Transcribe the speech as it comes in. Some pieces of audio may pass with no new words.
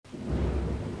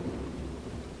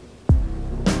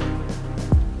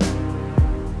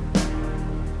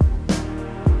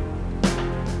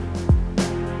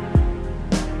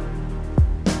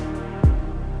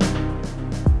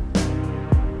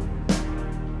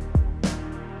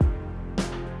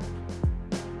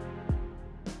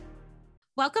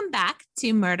Welcome back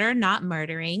to Murder Not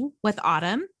Murdering with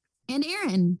Autumn and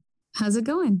Aaron. How's it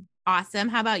going? Awesome.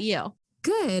 How about you?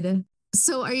 Good.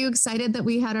 So are you excited that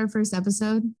we had our first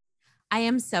episode? I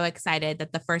am so excited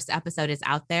that the first episode is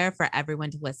out there for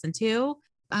everyone to listen to.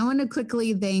 I want to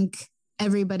quickly thank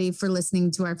everybody for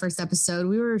listening to our first episode.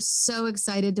 We were so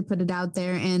excited to put it out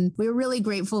there, and we were really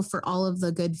grateful for all of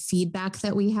the good feedback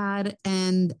that we had.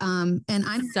 And I'm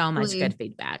so much good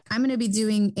feedback. I'm going to be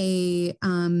doing a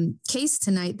case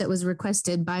tonight that was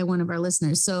requested by one of our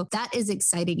listeners. So that is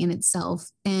exciting in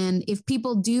itself. And if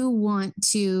people do want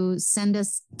to send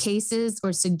us cases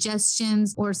or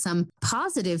suggestions or some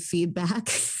positive feedback,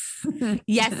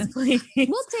 yes, please.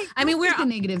 We'll take the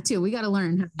negative too. We got to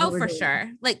learn. Oh, for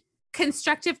sure. Like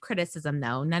constructive criticism,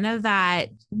 though. None of that.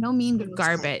 No mean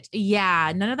garbage.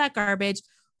 Yeah. None of that garbage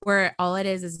where all it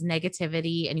is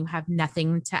negativity and you have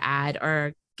nothing to add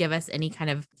or give us any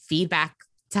kind of feedback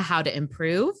to how to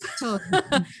improve. Totally.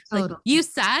 Like, you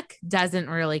suck doesn't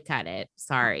really cut it.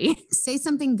 Sorry. Say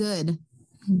something good.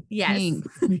 Yes.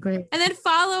 Great. And then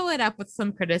follow it up with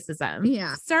some criticism.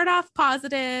 Yeah. Start off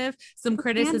positive, some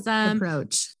criticism.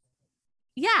 Approach.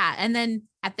 Yeah. And then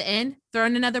at the end, throw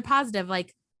in another positive,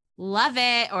 like love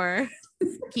it or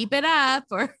keep it up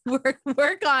or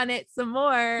work on it some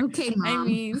more. Okay, Mom.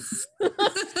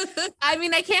 I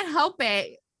mean, I can't help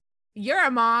it. You're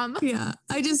a mom. Yeah.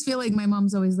 I just feel like my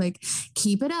mom's always like,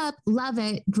 keep it up. Love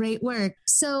it. Great work.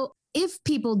 So if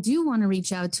people do want to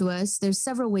reach out to us, there's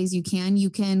several ways you can. You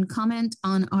can comment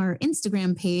on our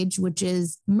Instagram page, which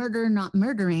is Murder Not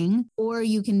Murdering, or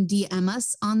you can DM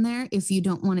us on there if you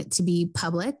don't want it to be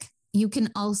public. You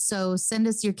can also send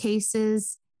us your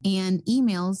cases and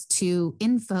emails to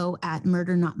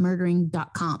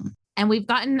info@murdernotmurdering.com. And we've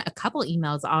gotten a couple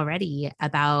emails already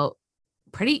about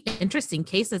pretty interesting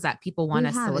cases that people want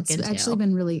us to look into. It's actually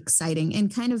been really exciting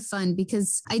and kind of fun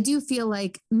because I do feel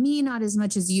like me, not as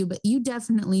much as you, but you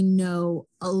definitely know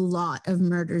a lot of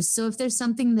murders. So if there's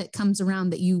something that comes around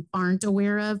that you aren't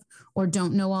aware of or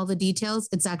don't know all the details,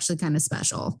 it's actually kind of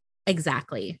special.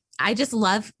 Exactly. I just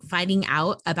love finding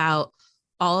out about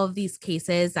all of these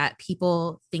cases that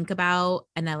people think about.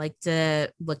 And I like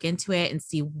to look into it and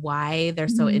see why they're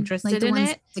so interested like the in ones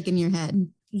it. Stick in your head.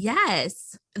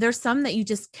 Yes. There's some that you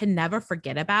just can never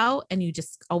forget about and you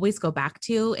just always go back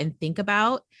to and think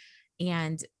about.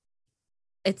 And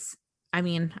I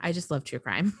just love true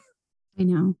crime. I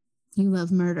know. You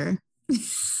love murder.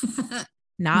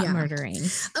 Not murdering.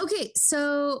 Okay.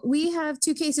 So we have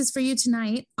two cases for you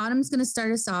tonight. Autumn's going to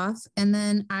start us off and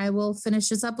then I will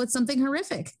finish us up with something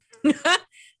horrific.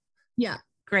 Yeah.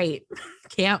 Great.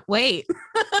 Can't wait.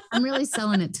 I'm really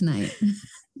selling it tonight.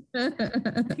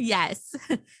 Yes.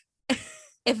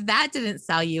 If that didn't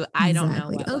sell you, I don't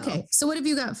know. Okay. So what have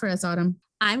you got for us, Autumn?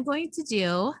 I'm going to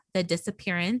do the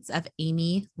disappearance of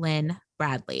Amy Lynn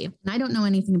Bradley. I don't know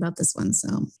anything about this one.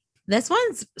 So this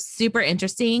one's super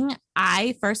interesting.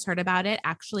 I first heard about it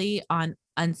actually on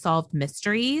Unsolved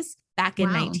Mysteries back in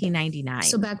 1999.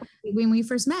 So back when we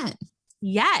first met.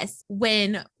 Yes.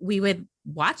 When we would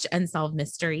watch Unsolved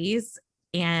Mysteries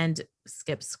and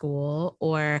skip school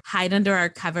or hide under our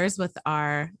covers with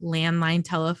our landline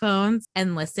telephones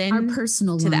and listen our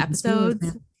personal to the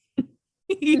episodes.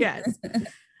 Yes.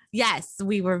 Yes,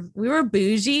 we were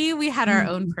bougie. We had our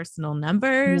own personal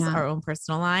numbers, our own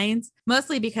personal lines,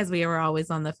 mostly because we were always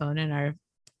on the phone and our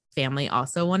family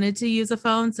also wanted to use a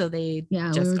phone. So they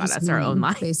just got us our own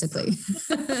lines. Basically.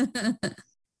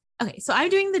 Okay, so I'm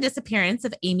doing the disappearance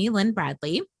of Amy Lynn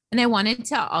Bradley. And I wanted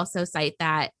to also cite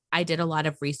that I did a lot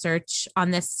of research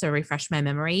on this to refresh my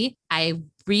memory. I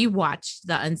rewatched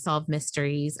the Unsolved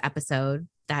Mysteries episode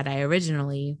that I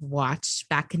originally watched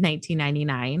back in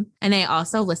 1999. And I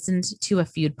also listened to a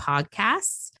few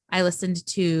podcasts. I listened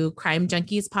to Crime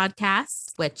Junkies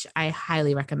podcasts, which I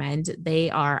highly recommend. They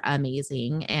are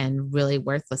amazing and really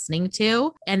worth listening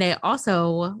to. And I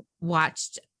also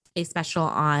watched a special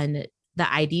on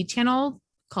the ID channel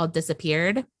called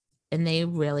Disappeared. And they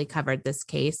really covered this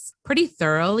case pretty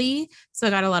thoroughly. So I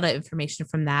got a lot of information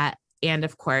from that. And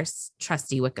of course,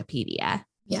 trusty Wikipedia.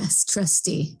 Yes,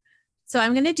 trusty. So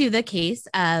I'm going to do the case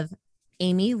of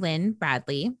Amy Lynn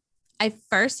Bradley. I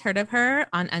first heard of her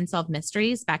on Unsolved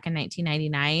Mysteries back in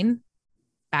 1999,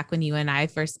 back when you and I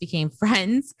first became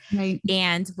friends. Right.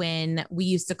 And when we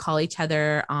used to call each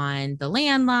other on the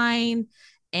landline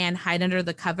and hide under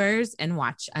the covers and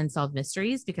watch Unsolved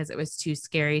Mysteries because it was too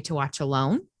scary to watch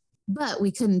alone. But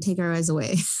we couldn't take our eyes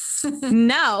away.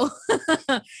 No,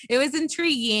 it was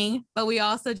intriguing, but we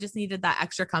also just needed that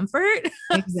extra comfort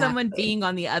of someone being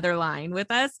on the other line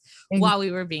with us while we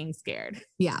were being scared.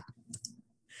 Yeah.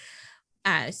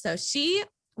 So she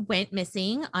went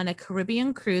missing on a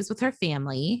Caribbean cruise with her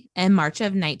family in March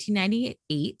of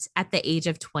 1998 at the age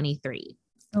of 23.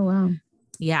 Oh, wow.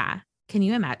 Yeah. Can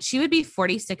you imagine? She would be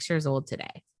 46 years old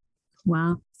today.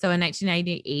 Wow. So in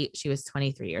 1998, she was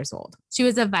 23 years old. She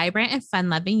was a vibrant and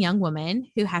fun-loving young woman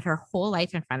who had her whole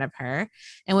life in front of her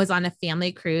and was on a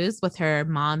family cruise with her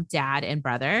mom, dad, and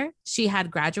brother. She had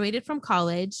graduated from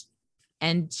college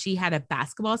and she had a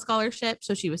basketball scholarship.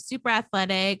 So she was super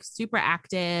athletic, super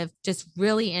active, just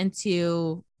really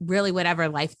into really whatever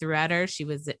life threw at her. She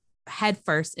was head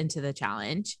first into the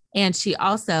challenge. And she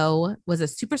also was a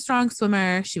super strong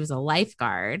swimmer. She was a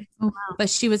lifeguard, but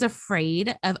she was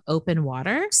afraid of open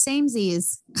water.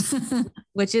 Samesies.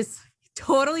 Which is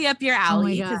totally up your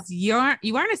alley God. because you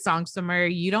aren't a strong swimmer.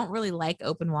 You don't really like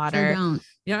open water. Sure don't.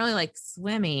 You don't really like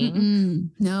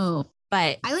swimming. No.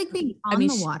 But I like being on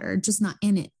the water, just not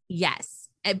in it. Yes.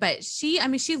 But she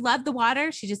loved the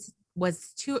water. She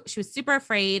was super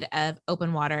afraid of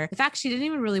open water. In fact, she didn't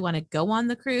even really want to go on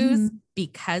the cruise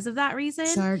because of that reason.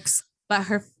 Sharks. But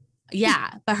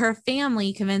her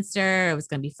family convinced her it was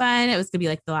going to be fun. It was going to be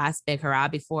like the last big hurrah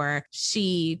before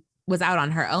she was out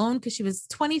on her own because she was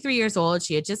 23 years old.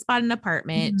 She had just bought an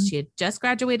apartment. She had just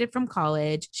graduated from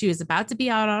college. She was about to be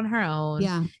out on her own.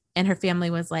 Yeah. And her family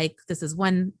was like, this is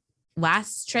one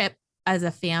last trip as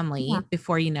a family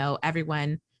before,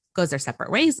 everyone goes their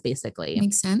separate ways, basically.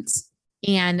 Makes sense.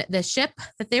 And the ship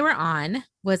that they were on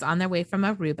was on their way from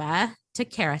Aruba to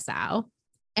Curacao.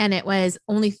 And it was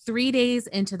only 3 days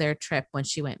into their trip when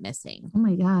she went missing. Oh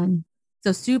my God.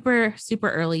 So super, super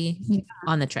early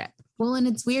on the trip. Well, and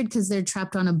it's weird because they're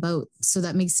trapped on a boat. So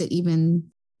that makes it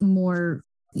even more,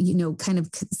 kind of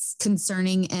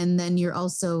concerning. And then you're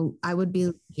also, I would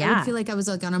feel like I was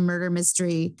like on a murder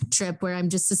mystery trip where I'm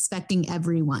just suspecting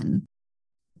everyone.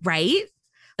 Right?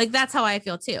 Like that's how I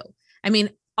feel too. I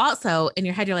mean, also in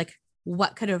your head, you're like,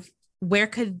 where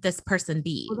could this person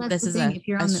be? Well, this is if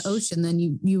you're on the ocean, then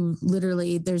you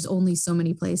literally, there's only so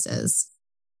many places.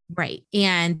 Right.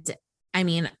 And I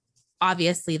mean,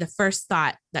 obviously the first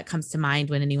thought that comes to mind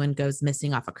when anyone goes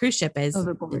missing off a cruise ship is,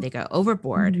 did they go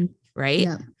overboard? Right.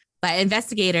 Yeah. But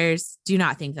investigators do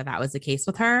not think that was the case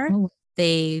with her. Oh.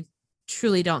 They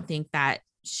truly don't think that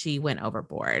she went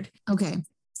overboard. Okay.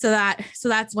 So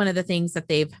that's one of the things that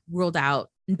they've ruled out,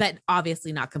 but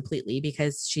obviously not completely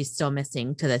because she's still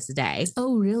missing to this day.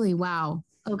 Oh, really? Wow.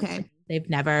 Okay. They've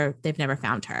never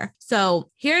found her.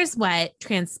 So here's what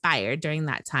transpired during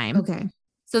that time. Okay.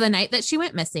 So the night that she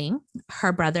went missing,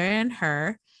 her brother and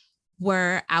her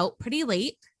were out pretty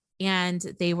late and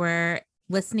they were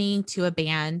listening to a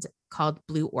band called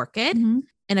Blue Orchid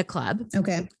in a club.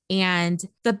 Okay. And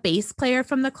the bass player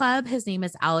from the club, his name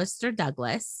is Alistair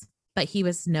Douglas, but he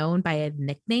was known by a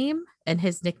nickname and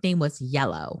his nickname was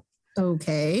Yellow.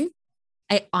 Okay.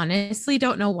 I honestly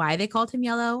don't know why they called him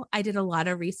Yellow. I did a lot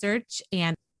of research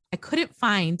and I couldn't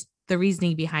find the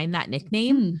reasoning behind that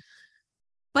nickname.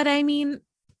 But I mean,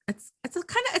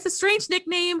 it's a strange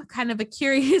nickname, kind of a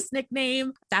curious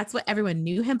nickname. That's what everyone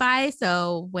knew him by.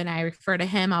 So when I refer to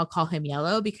him, I'll call him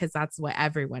Yellow because that's what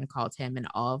everyone called him in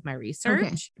all of my research.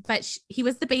 Okay. But he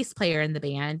was the bass player in the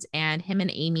band and him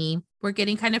and Amy were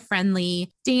getting kind of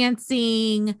friendly,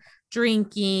 dancing,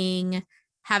 drinking,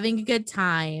 having a good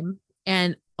time.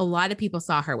 And a lot of people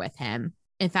saw her with him.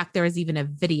 In fact, there was even a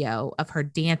video of her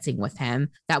dancing with him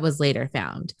that was later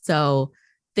found. So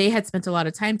they had spent a lot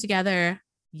of time together.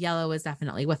 Yellow was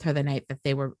definitely with her the night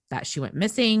that she went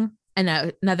missing.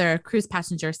 And another cruise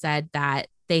passenger said that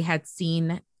they had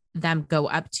seen them go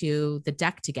up to the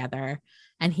deck together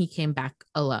and he came back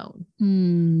alone.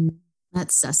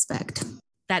 That's suspect.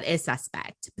 That is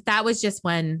suspect. But that was just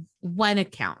one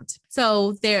account.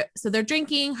 So they're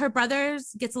drinking. Her brother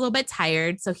gets a little bit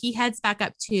tired. So he heads back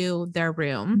up to their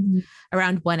room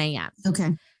around 1 a.m.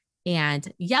 Okay. And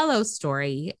Yellow's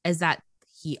story is that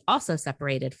he also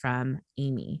separated from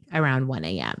Amy around 1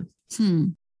 a.m.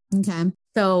 Okay.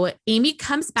 So Amy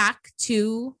comes back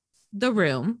to the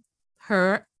room.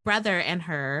 Her brother and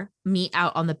her meet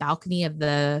out on the balcony of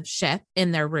the ship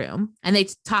in their room and they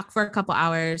talk for a couple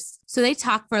hours. So they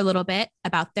talk for a little bit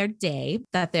about their day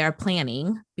that they're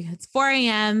planning because it's 4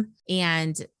 a.m.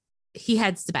 and he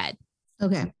heads to bed.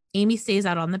 Okay. Amy stays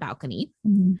out on the balcony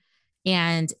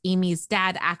and Amy's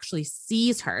dad actually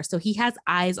sees her. So he has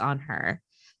eyes on her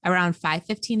around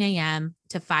 5:15 a.m.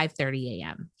 to 5:30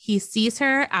 a.m. He sees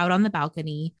her out on the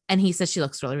balcony and he says she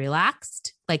looks really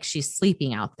relaxed, like she's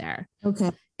sleeping out there.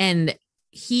 Okay. And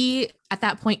he, at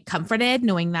that point, comforted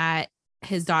knowing that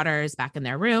his daughter is back in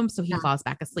their room. So he falls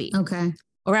back asleep. Okay.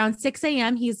 Around 6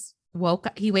 a.m.,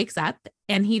 he wakes up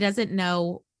and he doesn't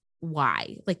know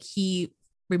why. Like he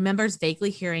remembers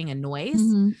vaguely hearing a noise.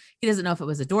 Mhm. He doesn't know if it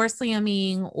was a door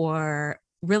slamming or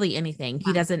really anything.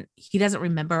 He doesn't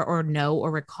remember or know or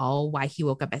recall why he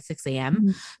woke up at 6 a.m.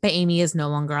 Mhm. But Amy is no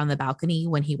longer on the balcony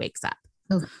when he wakes up.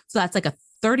 Okay. So that's like a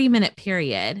 30-minute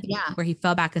period Yeah. where he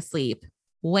fell back asleep,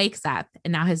 wakes up,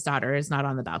 and now his daughter is not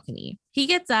on the balcony. He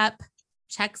gets up,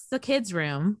 checks the kids'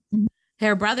 room. Mhm.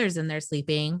 Her brother's in there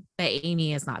sleeping, but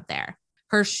Amy is not there.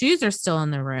 Her shoes are still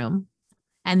in the room.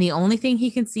 And the only thing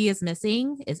he can see is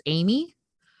missing is Amy,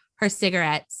 her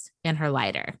cigarettes, and her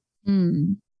lighter.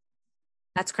 Mm.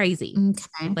 That's crazy.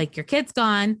 Okay. Like, your kid's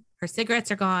gone. Her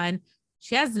cigarettes are gone.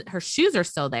 Her shoes are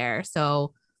still there.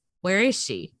 So where is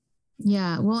she?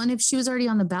 Yeah. Well, and if she was already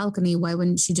on the balcony, why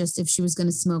wouldn't she just, if she was going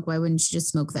to smoke, why wouldn't she just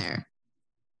smoke there?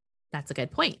 That's a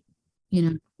good point. You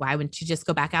know? Why wouldn't you just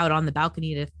go back out on the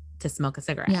balcony to smoke a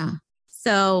cigarette? Yeah.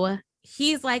 So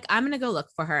he's like, I'm going to go look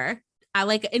for her. I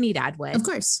like any dad would. Of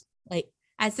course. Like,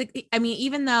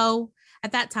 even though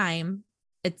at that time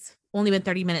it's only been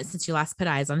 30 minutes since you last put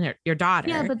eyes on your daughter.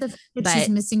 Yeah, but she's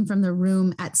missing from the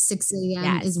room at 6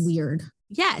 a.m. is weird.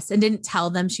 Yes. And didn't tell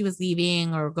them she was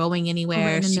leaving or going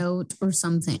anywhere. Or a note or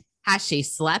something. Has she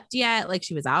slept yet? Like,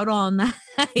 she was out all night.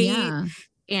 Yeah.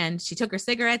 And she took her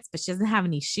cigarettes, but she doesn't have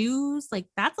any shoes. Like,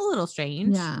 that's a little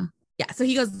strange. Yeah. Yeah. So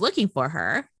he goes looking for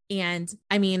her. And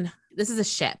I mean, this is a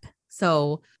ship.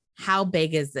 So how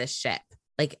big is this ship?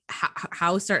 Like,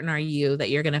 how certain are you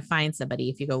that you're going to find somebody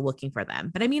if you go looking for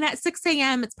them? But I mean, at 6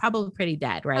 a.m., it's probably pretty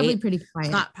dead, right? Probably pretty quiet.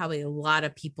 Not probably a lot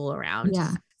of people around.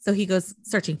 Yeah. So he goes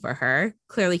searching for her,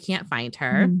 clearly can't find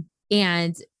her. Mhm.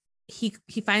 And he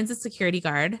finds a security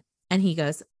guard and he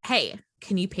goes, hey,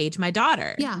 can you page my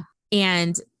daughter? Yeah.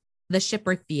 And the ship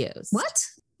refused. What?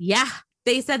 Yeah.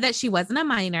 They said that she wasn't a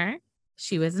minor.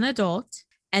 She was an adult,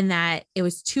 and that it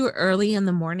was too early in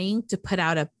the morning to put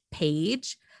out a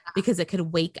page because it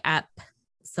could wake up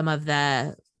some of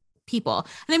the people.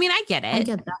 And I mean, I get it. I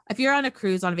get that. If you're on a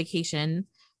cruise on vacation,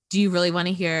 do you really want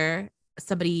to hear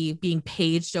somebody being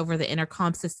paged over the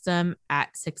intercom system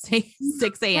at 6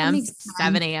 a.m.,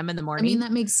 7 a.m. in the morning? I mean,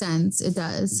 that makes sense. It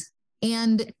does.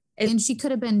 And she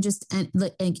could have been just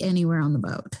like anywhere on the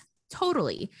boat.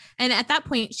 Totally. And at that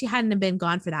point, she hadn't been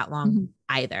gone for that long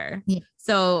either. Yeah.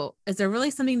 So is there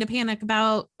really something to panic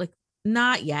about? Like,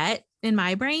 not yet. In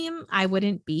my brain, I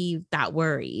wouldn't be that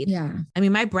worried. Yeah. I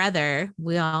mean, my brother,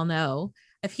 we all know,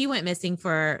 if he went missing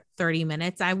for 30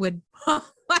 minutes, I would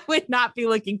not be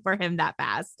looking for him that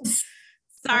fast.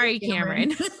 Sorry,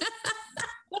 Cameron.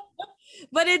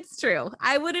 But it's true.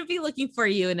 I wouldn't be looking for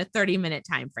you in a 30-minute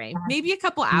time frame. Maybe a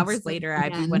couple hours later,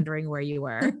 I'd be wondering where you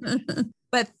were.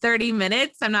 But 30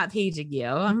 minutes, I'm not paging you.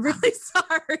 I'm really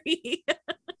sorry.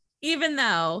 Even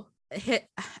though I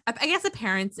guess a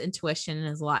parent's intuition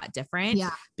is a lot different.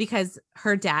 Yeah. Because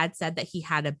her dad said that he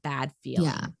had a bad feeling.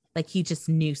 Yeah. Like, he just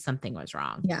knew something was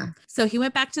wrong. Yeah. So he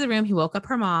went back to the room. He woke up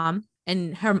her mom,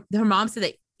 and her mom said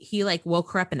that he like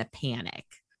woke her up in a panic.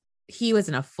 He was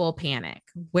in a full panic.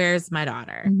 Where's my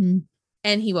daughter? Mm-hmm.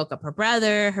 And he woke up her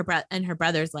brother, and her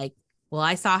brother's like, well,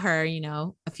 I saw her,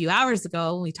 a few hours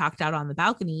ago when we talked out on the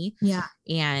balcony. Yeah.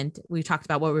 And we talked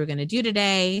about what we were going to do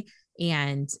today.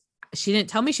 And she didn't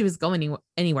tell me she was going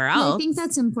anywhere else. Well, I think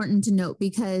that's important to note,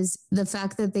 because the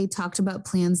fact that they talked about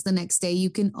plans the next day, you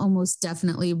can almost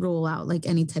definitely rule out like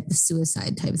any type of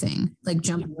suicide type thing, like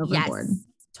jumping overboard. Yes,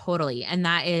 totally. And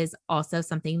that is also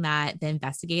something that the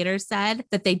investigators said,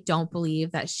 that they don't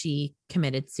believe that she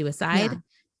committed suicide,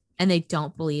 and they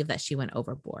don't believe that she went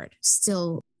overboard.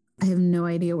 Still, I have no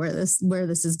idea where this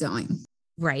is going.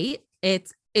 Right?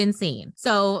 It's insane.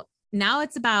 So now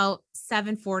it's about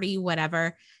 7:40,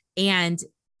 whatever. And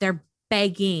they're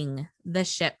begging the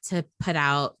ship to put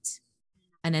out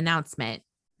an announcement,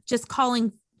 just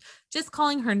calling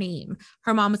her name.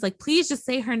 Her mom was like, please just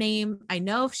say her name. I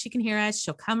know if she can hear us,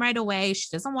 she'll come right away. She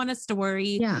doesn't want us to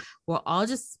worry. Yeah.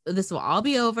 This will all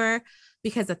be over.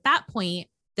 Because at that point,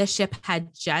 the ship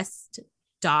had just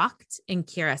docked in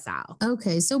Curacao.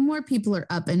 Okay. So more people are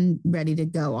up and ready to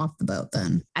go off the boat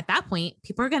then. At that point,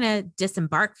 people are going to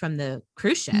disembark from the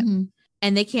cruise ship. Mm-hmm.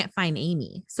 And they can't find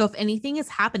Amy. So if anything is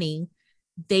happening,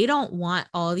 they don't want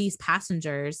all these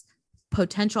passengers,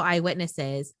 potential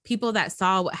eyewitnesses, people that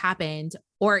saw what happened,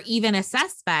 or even a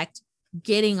suspect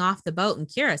getting off the boat in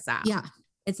Curacao. Yeah.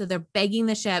 And so they're begging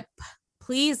the ship,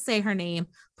 please say her name.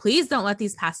 Please don't let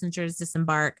these passengers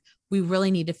disembark. We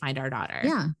really need to find our daughter.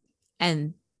 Yeah.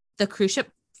 And the cruise ship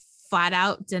flat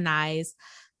out denies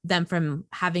them from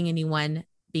having anyone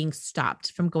being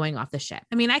stopped from going off the ship.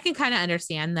 I mean, I can kind of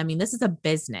understand. I mean, this is a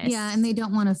business. Yeah. And they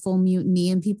don't want a full mutiny,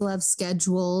 and people have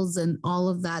schedules and all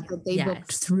of that they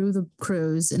booked through the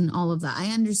cruise and all of that. I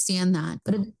understand that.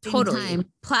 But at the same time,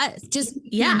 plus just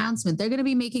the announcement. They're going to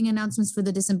be making announcements for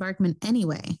the disembarkment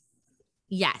anyway.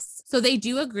 Yes. So they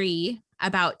do agree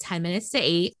about 10 minutes to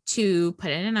 8 to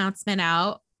put an announcement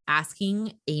out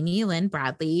asking Amy Lynn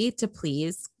Bradley to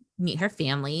please meet her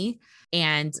family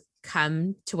and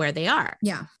come to where they are.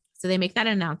 Yeah. So they make that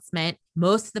announcement.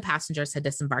 Most of the passengers had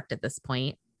disembarked at this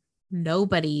point.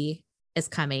 Nobody is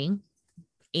coming.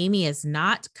 Amy is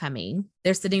not coming.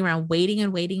 They're sitting around waiting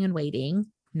and waiting and waiting.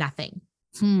 Nothing.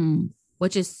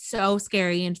 Which is so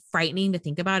scary and frightening to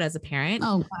think about as a parent.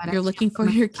 Oh, God, you're looking for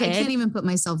your kid. I can't even put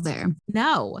myself there.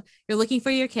 No, you're looking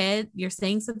for your kid. You're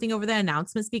saying something over the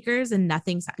announcement speakers and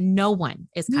no one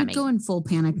is coming. You're going full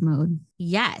panic mode.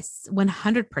 Yes,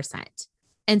 100%.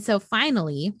 And so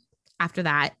finally, after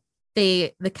that,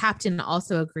 the captain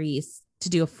also agrees to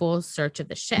do a full search of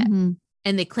the ship. And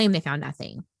they claim they found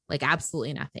nothing, like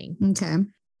absolutely nothing. Okay.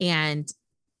 And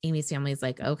Amy's family is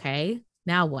like, okay,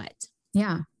 now what?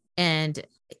 Yeah. And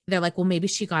they're like, well, maybe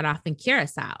she got off in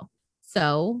Curacao.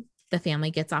 So the family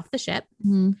gets off the ship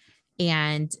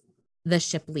and the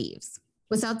ship leaves.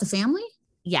 Without the family?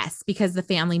 Yes, because the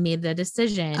family made the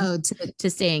decision to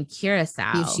stay in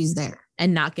Curacao if she's there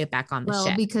and not get back on the ship.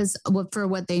 Well, because for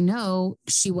what they know,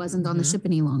 she wasn't on the ship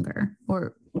any longer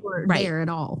or there at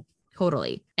all.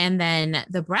 Totally. And then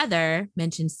the brother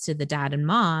mentions to the dad and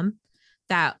mom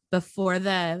that before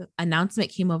the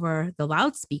announcement came over the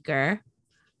loudspeaker,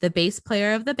 the bass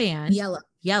player of the band,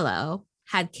 Yellow,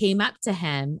 had came up to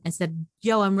him and said,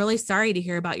 yo, I'm really sorry to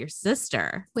hear about your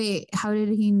sister. Wait, how did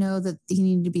he know that he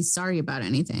needed to be sorry about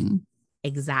anything?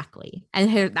 Exactly.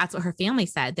 And that's what her family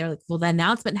said. They're like, well, the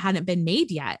announcement hadn't been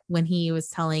made yet when he was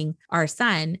telling our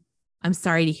son, I'm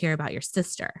sorry to hear about your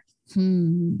sister.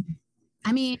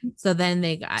 I mean, so then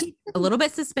they got a little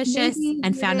bit suspicious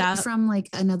and found out from like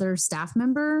another staff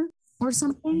member or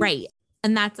something. Right.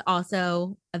 And that's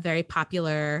also a very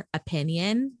popular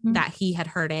opinion that he had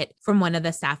heard it from one of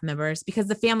the staff members because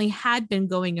the family had been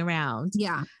going around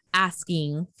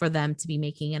asking for them to be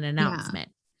making an announcement.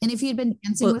 Yeah. And if he had been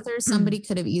dancing with her, somebody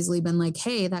could have easily been like,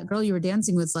 hey, that girl you were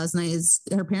dancing with last night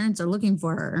her parents are looking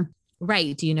for her.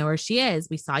 Right. Do you know where she is?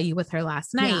 We saw you with her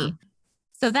last night. Yeah.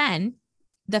 So then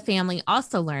the family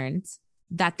also learned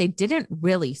that they didn't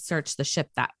really search the ship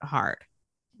that hard.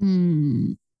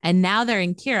 And now they're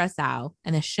in Curacao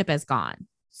and the ship is gone.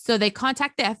 So they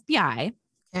contact the FBI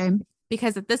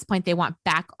because at this point they want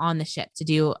back on the ship to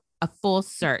do a full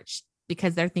search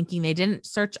because they're thinking they didn't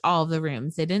search all of the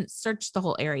rooms. They didn't search the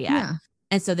whole area. Yeah.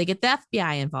 And so they get the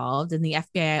FBI involved, and the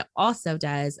FBI also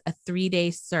does a 3-day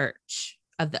search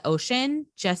of the ocean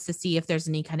just to see if there's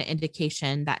any kind of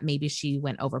indication that maybe she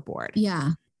went overboard.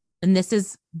 Yeah. And this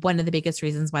is one of the biggest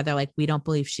reasons why they're like, we don't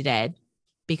believe she did.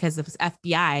 Because the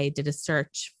FBI did a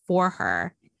search for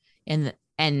her and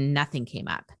nothing came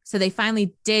up. So they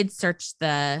finally did search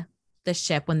the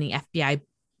ship when the FBI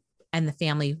and the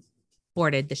family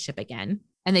boarded the ship again,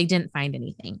 and they didn't find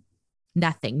anything.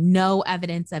 Nothing. No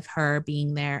evidence of her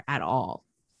being there at all.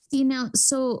 See, now,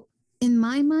 so in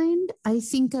my mind, I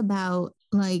think about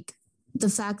like the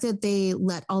fact that they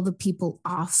let all the people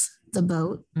off the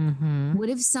boat. What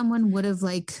if someone would have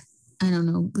like, I don't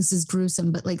know, this is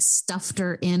gruesome, but like stuffed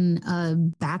her in a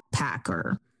backpack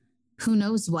or who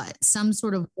knows what, some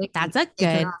sort of. That's a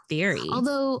good theory.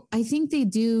 Although I think they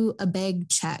do a bag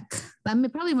check. I mean,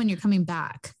 probably when you're coming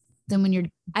back, then when you're.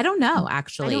 I don't know,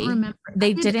 actually. I don't remember.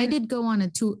 I did go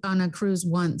on a cruise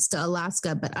once to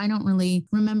Alaska, but I don't really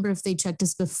remember if they checked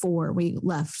us before we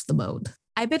left the boat.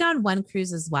 I've been on one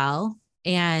cruise as well,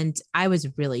 and I was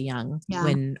really young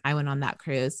when I went on that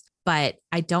cruise. But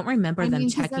I don't remember them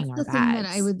checking our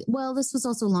bags. This was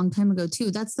also a long time ago too.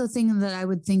 That's the thing that I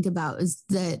would think about is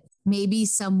that maybe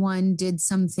someone did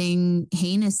something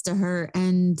heinous to her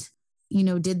and,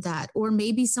 did that. Or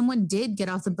maybe someone did get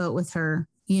off the boat with her,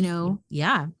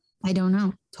 Yeah. I don't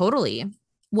know. Totally.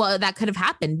 Well, that could have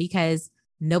happened because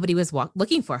nobody was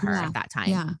looking for her at that time.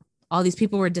 Yeah. All these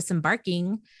people were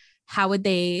disembarking. How would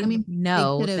they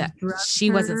know that she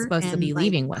wasn't supposed to be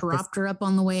leaving with propped her up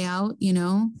on the way out, You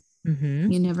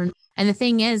never know. And the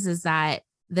thing is that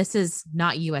this is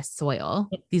not U.S. soil.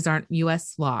 These aren't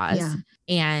U.S. laws. Yeah.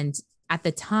 And at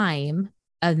the time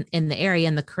in the area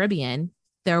in the Caribbean,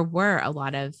 there were a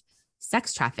lot of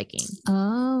sex trafficking.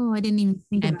 Oh, I didn't even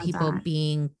think about that. And people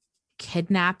being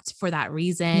kidnapped for that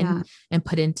reason and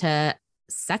put into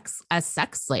sex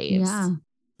slaves. Yeah,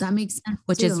 that makes sense.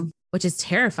 Which is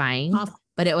terrifying,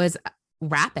 but it was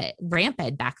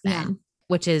rampant back then,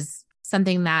 which is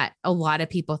something that a lot of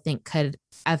people think could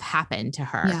have happened to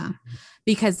her. Yeah.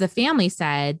 Because the family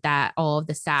said that all of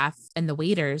the staff and the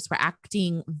waiters were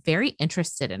acting very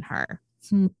interested in her.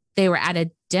 Hmm. They were at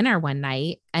a dinner one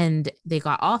night and they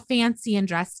got all fancy and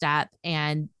dressed up.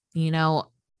 And, you know,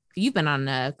 you've been on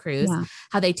a cruise, Yeah.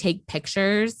 how they take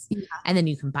pictures Yeah. and then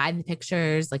you can buy the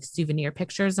pictures, like souvenir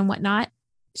pictures and whatnot.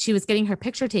 She was getting her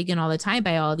picture taken all the time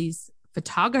by all these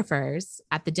photographers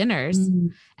at the dinners.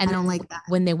 And And I don't like that.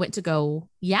 when they went to go,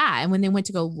 and when they went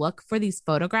to go look for these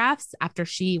photographs after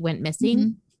she went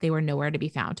missing, they were nowhere to be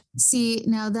found. See,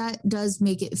 now that does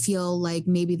make it feel like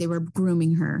maybe they were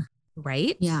grooming her.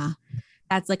 Right? Yeah.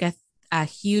 That's like a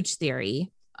huge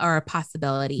theory or a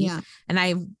possibility. Yeah. And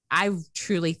I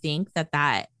truly think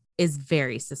that is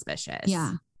very suspicious.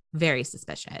 Yeah. Very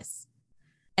suspicious.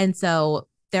 And so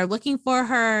they're looking for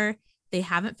her. They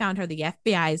haven't found her. The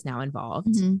FBI is now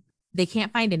involved. They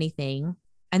can't find anything.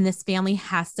 And this family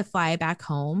has to fly back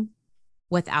home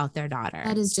without their daughter.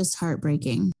 That is just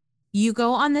heartbreaking. You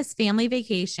go on this family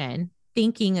vacation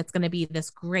thinking it's going to be this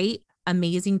great,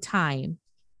 amazing time,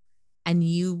 and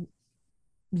you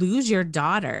lose your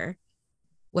daughter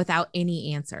without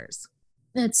any answers.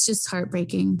 That's just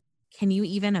heartbreaking. Can you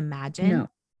even imagine? No,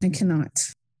 I cannot.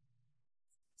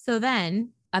 So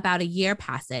then about a year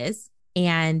passes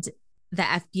and the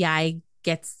FBI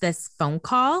gets this phone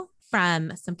call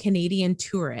from some Canadian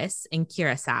tourists in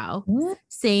Curacao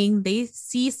saying they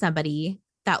see somebody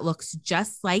that looks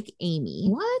just like Amy.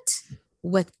 What?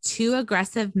 With two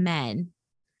aggressive men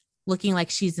looking like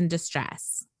she's in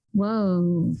distress.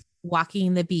 Whoa.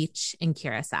 Walking the beach in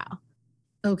Curacao.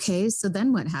 Okay, so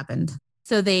then what happened?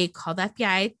 So they called the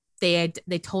FBI.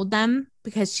 They told them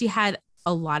because she had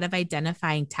a lot of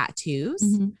identifying tattoos.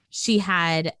 She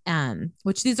had,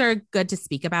 which these are good to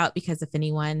speak about because if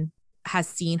anyone has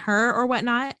seen her or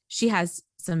whatnot, she has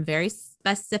some very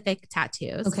specific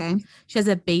tattoos. Okay. She has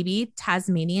a baby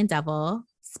Tasmanian devil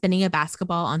spinning a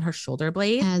basketball on her shoulder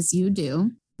blade. As you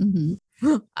do.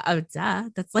 Oh, duh.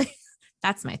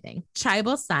 That's my thing.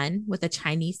 Tribal sun with a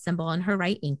Chinese symbol on her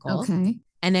right ankle. Okay.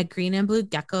 And a green and blue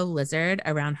gecko lizard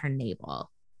around her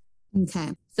navel. Okay.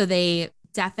 So they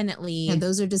definitely. Yeah,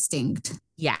 those are distinct.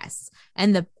 Yes.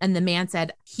 And the man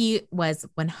said he was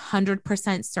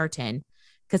 100% certain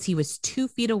because he was 2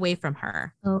 feet away from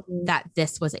her that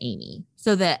this was Amy.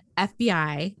 So the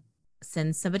FBI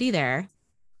sends somebody there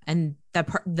and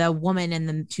the woman and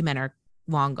the two men are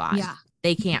long gone. Yeah.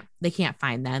 They can't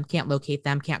find them, can't locate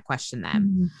them, can't question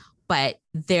them. But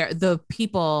the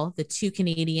people, the two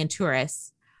Canadian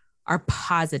tourists are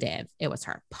positive it was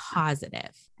her, positive.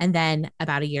 And then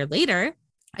about a year later,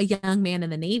 a young man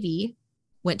in the Navy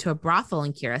went to a brothel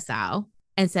in Curacao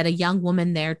and said a young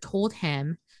woman there told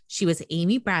him she was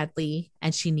Amy Bradley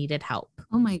and she needed help.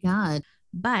 Oh my God.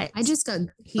 But I just got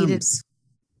he did,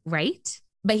 right?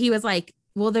 But he was like,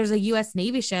 well, there's a US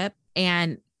Navy ship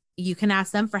and you can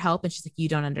ask them for help. And she's like, you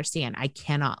don't understand. I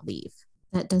cannot leave.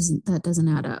 That doesn't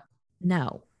add up.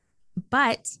 No,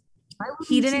 but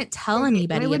he didn't tell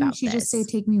anybody why about she this. Just say,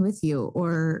 take me with you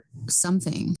or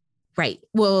something. Right.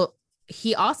 Well,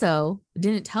 he also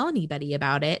didn't tell anybody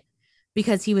about it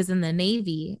because he was in the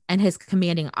Navy and his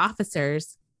commanding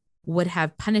officers would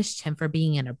have punished him for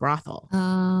being in a brothel.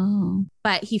 Oh.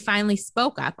 But he finally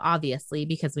spoke up, obviously,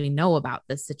 because we know about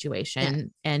this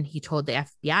situation and he told the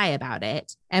FBI about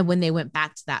it. And when they went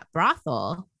back to that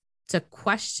brothel to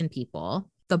question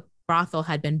people, the brothel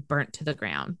had been burnt to the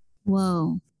ground.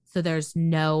 Whoa. So there's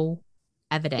no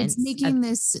evidence. It's making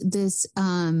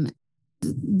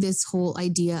this whole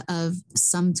idea of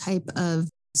some type of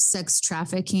sex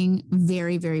trafficking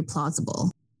very, very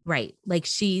plausible. Right. Like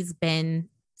she's been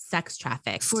sex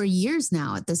trafficked for years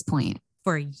now at this point.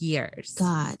 For years.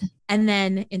 God. And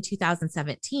then in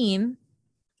 2017,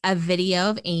 a video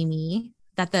of Amy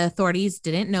that the authorities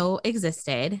didn't know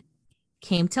existed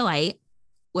came to light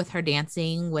with her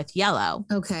dancing with Yellow.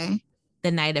 Okay.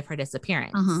 The night of her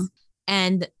disappearance.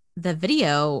 And the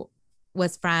video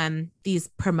was from these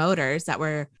promoters that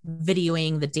were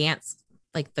videoing the dance,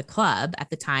 like the club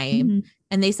at the time.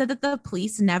 And they said that the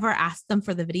police never asked them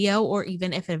for the video or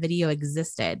even if a video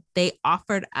existed. They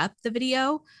offered up the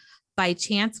video by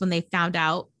chance when they found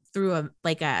out through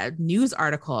a news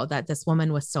article that this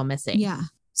woman was still missing. Yeah.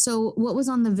 So what was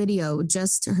on the video?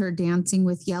 Just her dancing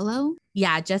with Yellow?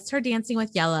 Yeah, just her dancing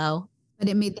with Yellow. But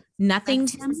it made nothing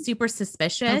super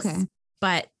suspicious. Okay.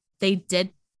 But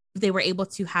they were able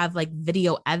to have like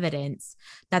video evidence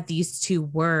that these two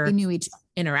were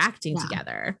interacting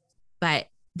together. But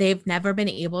they've never been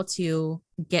able to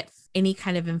get any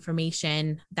kind of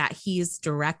information that he's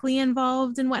directly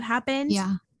involved in what happened.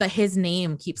 Yeah. but his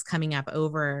name keeps coming up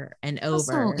over and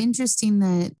over. Also interesting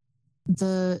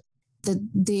that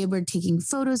they were taking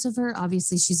photos of her.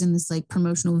 Obviously, she's in this like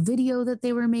promotional video that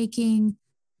they were making.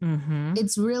 Mm-hmm.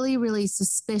 It's really, really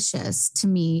suspicious to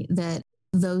me that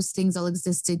those things all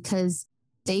existed, because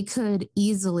they could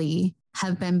easily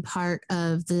have been part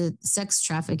of the sex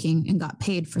trafficking and got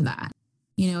paid for that.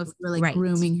 You know, if we're like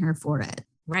grooming her for it.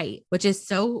 Right. Which is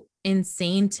so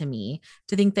insane to me,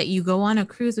 to think that you go on a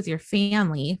cruise with your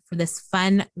family for this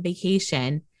fun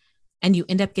vacation and you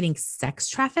end up getting sex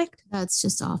trafficked. That's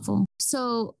just awful.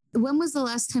 So when was the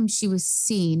last time she was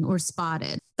seen or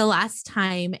spotted? The last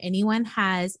time anyone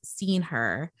has seen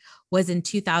her was in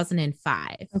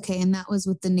 2005. Okay. And that was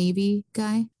with the Navy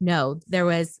guy? No, there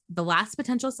was the last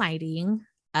potential sighting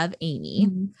of Amy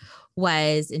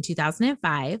was in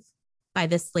 2005 by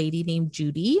this lady named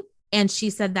Judy. And she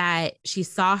said that she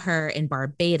saw her in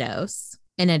Barbados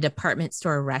in a department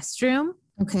store restroom.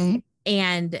 Okay.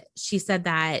 And she said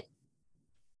that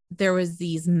there was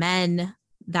these men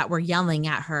that were yelling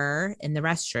at her in the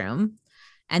restroom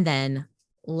and then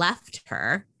left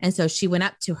her. And so she went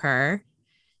up to her,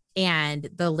 and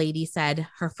the lady said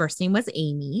her first name was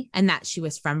Amy and that she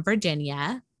was from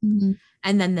Virginia. Mm-hmm.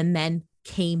 And then the men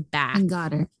came back and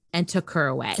got her and took her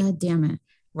away. God damn it.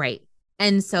 Right.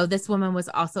 And so this woman was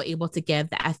also able to give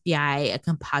the FBI a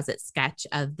composite sketch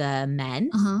of the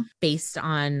men based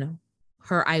on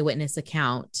her eyewitness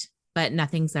account, but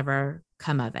nothing's ever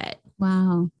come of it.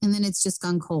 Wow. And then it's just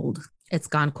gone cold. It's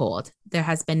gone cold. There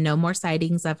has been no more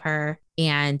sightings of her,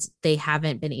 and they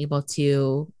haven't been able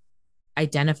to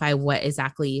identify what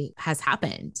exactly has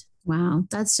happened. Wow.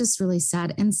 That's just really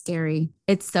sad and scary.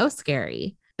 It's so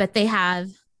scary. But they have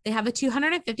a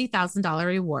 $250,000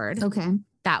 reward. Okay.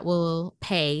 That will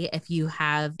pay if you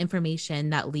have information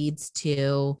that leads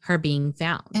to her being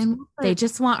found. And they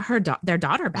just want their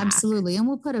daughter back. Absolutely. And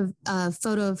we'll put a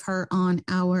photo of her on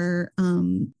our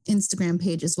Instagram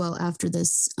page as well after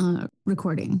this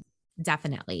recording.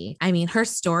 Definitely. I mean, her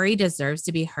story deserves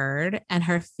to be heard, and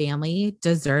her family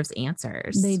deserves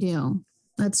answers. They do.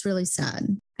 That's really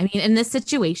sad. I mean, in this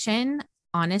situation,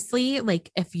 honestly, like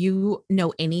if you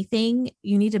know anything,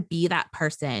 you need to be that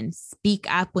person. Speak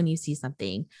up when you see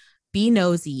something. Be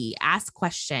nosy, ask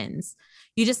questions.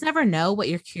 You just never know what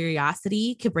your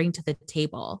curiosity could bring to the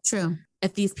table. True.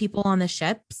 If these people on the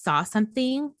ship saw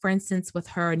something, for instance, with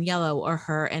her in yellow or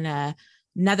her and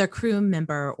another crew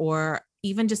member or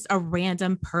even just a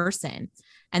random person,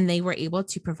 and they were able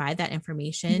to provide that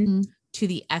information to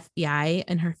the FBI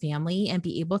and her family and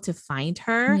be able to find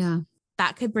her,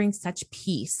 that could bring such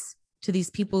peace to these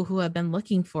people who have been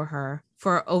looking for her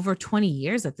for over 20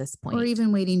 years at this point. Or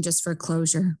even waiting just for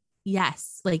closure.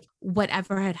 Yes. Like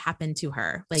whatever had happened to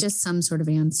her. Like just some sort of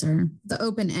answer. The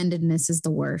open-endedness is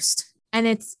the worst. And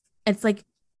it's like,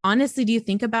 honestly, do you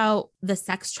think about the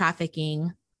sex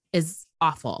trafficking is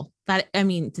awful? That, I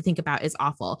mean, to think about is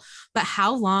awful. But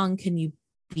how long can you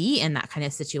be in that kind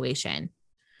of situation?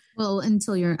 Well,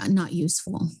 until you're not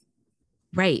useful.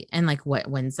 Right. And like,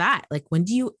 when's that? Like, when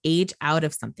do you age out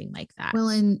of something like that? Well,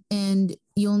 and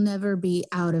you'll never be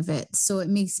out of it. So it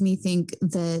makes me think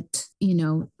that, you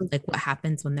know, like what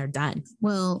happens when they're done?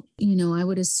 Well, you know, I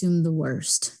would assume the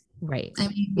worst. Right. I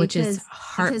mean, which is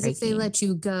heartbreaking. Because if they let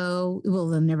you go, well,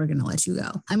 they're never going to let you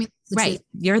go. I mean, right.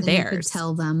 You're there. You could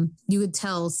tell them, you would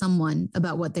tell someone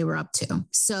about what they were up to.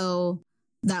 So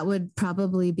that would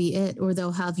probably be it. Or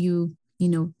they'll have you, you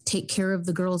know, take care of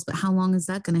the girls. But how long is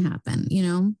that going to happen? You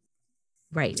know?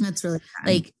 Right. That's really sad.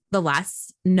 Like the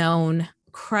last known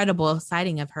credible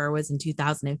sighting of her was in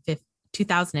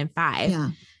 2005. Yeah.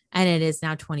 And it is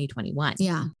now 2021.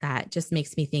 Yeah. That just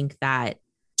makes me think that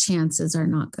chances are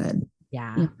not good.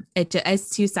 Yeah. It's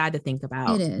too sad to think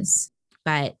about. It is.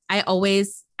 But I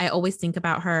always think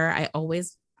about her. I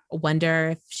always wonder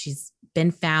if she's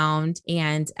been found.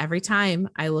 And every time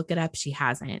I look it up, she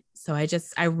hasn't. So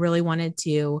I really wanted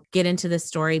to get into this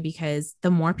story because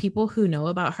the more people who know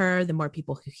about her, the more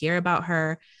people who hear about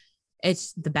her,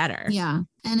 it's the better. Yeah.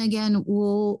 And again,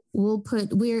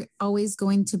 we're always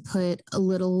going to put a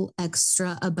little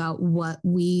extra about what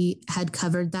we had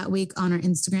covered that week on our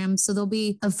Instagram. So there'll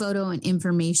be a photo and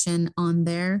information on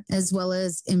there, as well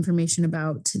as information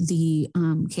about the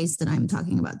case that I'm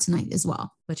talking about tonight as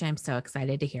well. Which I'm so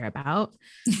excited to hear about.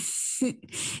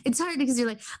 It's hard because you're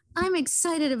like, I'm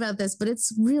excited about this, but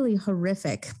it's really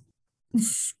horrific.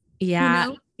 Yeah.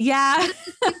 You know? Yeah.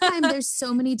 There's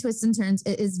so many twists and turns.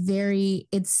 It is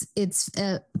it's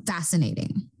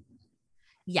fascinating.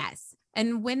 Yes.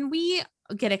 And when we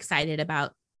get excited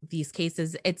about these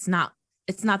cases, it's not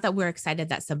it's not that we're excited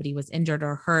that somebody was injured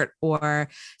or hurt or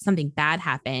something bad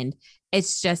happened.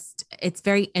 It's just, it's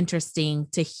very interesting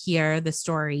to hear the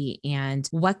story and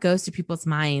what goes through people's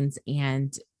minds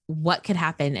and what could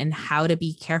happen and how to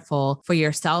be careful for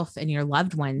yourself and your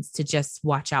loved ones to just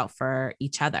watch out for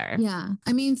each other. Yeah.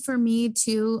 I mean, for me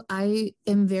too, I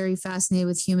am very fascinated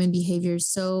with human behavior.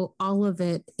 So all of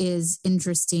it is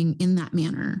interesting in that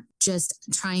manner,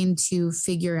 just trying to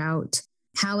figure out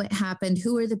how it happened.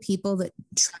 Who are the people that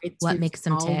tried to what makes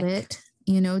them solve tick it,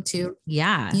 you know, too.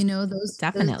 Yeah, you know, those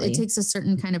definitely. it takes a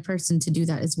certain kind of person to do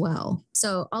that as well.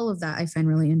 So all of that I find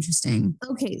really interesting.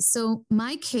 Okay. So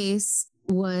my case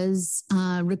was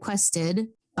requested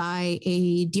by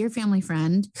a dear family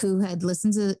friend who had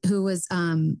listened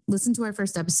to our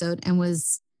first episode and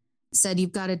said,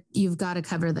 you've got to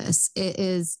cover this. It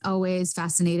is always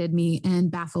fascinated me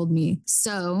and baffled me.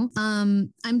 So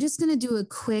I'm just going to do a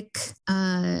quick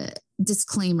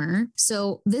disclaimer.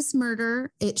 So this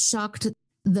murder, it shocked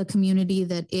the community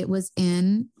that it was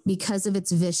in because of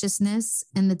its viciousness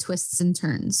and the twists and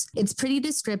turns. It's pretty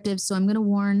descriptive, so I'm going to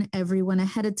warn everyone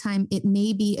ahead of time. It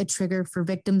may be a trigger for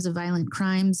victims of violent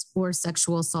crimes or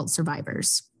sexual assault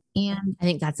survivors. And I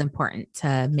think that's important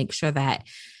to make sure that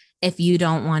if you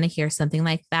don't want to hear something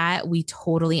like that, we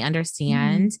totally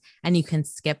understand and you can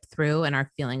skip through and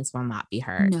our feelings will not be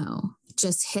hurt. No,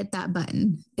 just hit that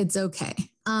button. It's okay.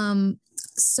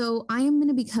 So I am going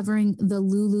to be covering the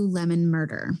Lululemon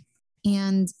murder.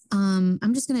 And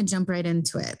I'm just going to jump right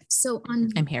into it. So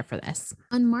I'm here for this.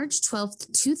 On March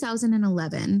 12th,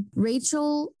 2011,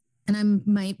 Rachel, and I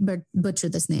might butcher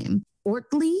this name,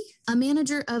 Ortley, a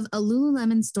manager of a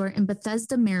Lululemon store in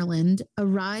Bethesda, Maryland,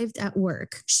 arrived at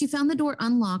work. She found the door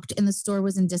unlocked and the store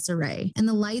was in disarray, and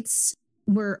the lights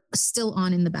were still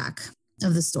on in the back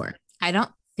of the store. I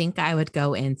don't think I would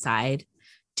go inside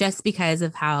just because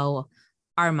of how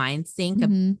our minds think,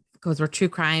 because we're true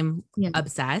crime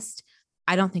obsessed.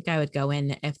 I don't think I would go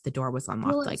in if the door was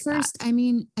unlocked like first, that. I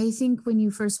mean, I think when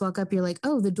you first walk up, you're like,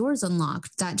 oh, the door's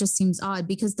unlocked. That just seems odd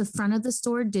because the front of the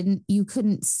store you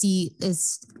couldn't see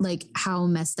like how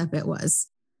messed up it was.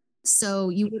 So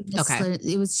you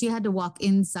would she had to walk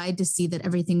inside to see that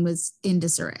everything was in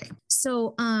disarray.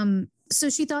 So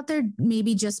she thought there'd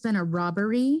maybe just been a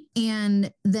robbery.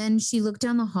 And then she looked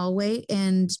down the hallway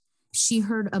and she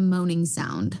heard a moaning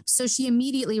sound. So she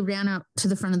immediately ran out to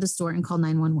the front of the store and called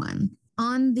 911.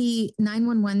 On the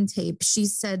 911 tape, she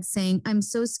said, saying, "I'm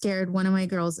so scared. One of my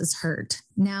girls is hurt."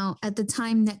 Now, at the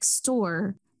time next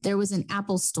door, there was an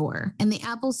Apple store, and the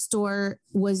Apple store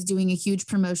was doing a huge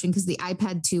promotion because the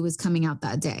iPad 2 was coming out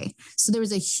that day. So there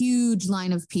was a huge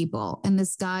line of people, and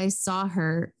this guy saw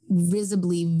her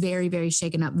visibly very, very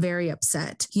shaken up, very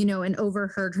upset, and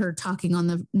overheard her talking on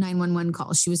the 911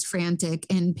 call. She was frantic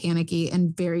and panicky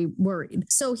and very worried.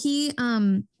 So he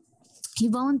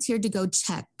volunteered to go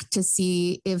check to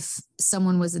see if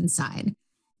someone was inside.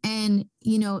 And,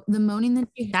 the moaning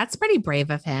that's pretty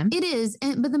brave of him. It is.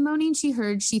 But the moaning she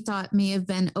heard, she thought may have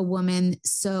been a woman.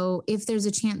 So if there's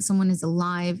a chance someone is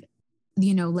alive,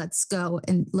 let's go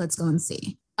and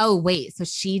see. Oh, wait. So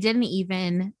she didn't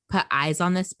even put eyes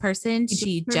on this person.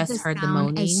 She just heard the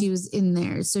moaning as she was in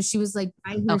there. So she was like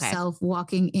by herself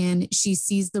walking in. She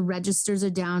sees the registers are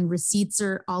down. Receipts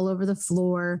are all over the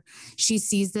floor. She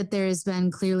sees that there has been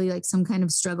clearly like some kind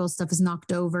of struggle. Stuff is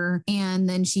knocked over. And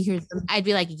then she hears I'd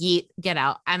be like, yeet, get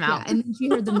out. I'm out. And then she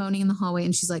heard the moaning in the hallway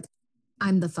and she's like,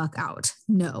 I'm the fuck out.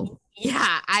 No.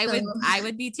 Yeah, I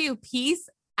would be too. Peace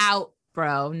out.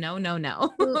 Bro, no.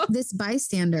 So this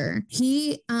bystander,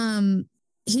 he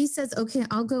says, okay,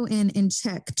 I'll go in and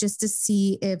check just to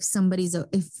see if somebody's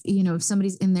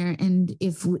in there and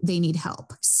if they need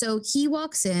help. So he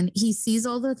walks in, he sees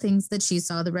all the things that she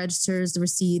saw, the registers, the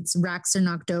receipts, racks are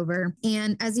knocked over.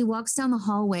 And as he walks down the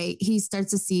hallway, he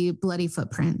starts to see bloody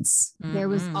footprints. There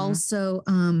was also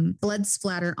blood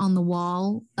splatter on the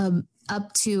wall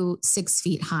up to 6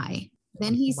 feet high.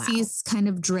 Then he sees kind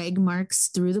of drag marks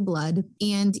through the blood,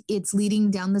 and it's leading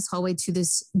down this hallway to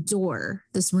this door,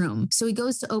 this room. So he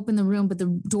goes to open the room, but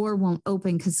the door won't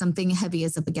open because something heavy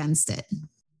is up against it.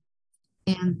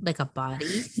 And like a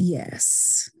body?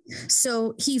 Yes.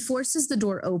 So he forces the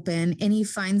door open and he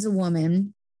finds a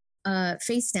woman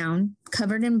face down,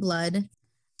 covered in blood,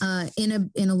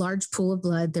 in a large pool of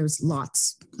blood. There's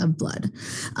lots of blood.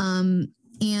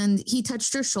 And he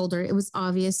touched her shoulder. It was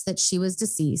obvious that she was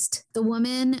deceased. The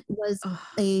woman was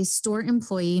a store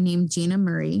employee named Gina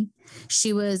Murray.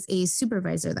 She was a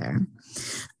supervisor there.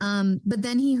 But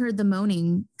then he heard the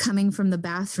moaning coming from the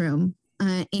bathroom.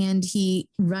 And he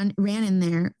ran in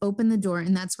there, opened the door,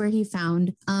 and that's where he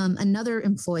found another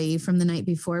employee from the night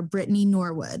before, Brittany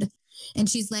Norwood. And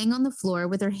she's laying on the floor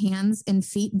with her hands and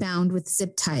feet bound with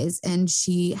zip ties. And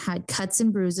she had cuts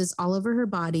and bruises all over her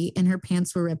body, and her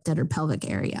pants were ripped at her pelvic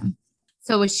area.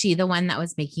 So was she the one that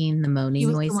was making the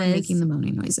moaning noises? The one making the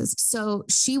moaning noises. So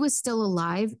she was still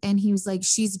alive, and he was like,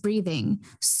 she's breathing.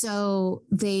 So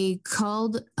they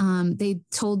called, they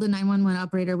told the 911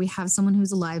 operator, we have someone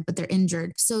who's alive, but they're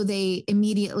injured. So they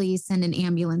immediately send an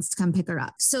ambulance to come pick her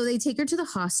up. So they take her to the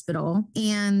hospital,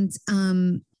 and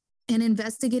an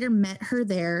investigator met her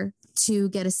there to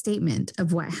get a statement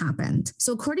of what happened.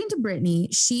 So according to Brittany,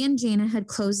 she and Jayna had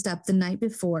closed up the night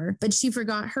before, but she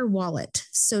forgot her wallet.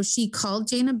 So she called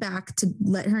Jayna back to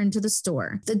let her into the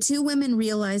store. The two women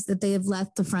realized that they have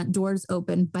left the front doors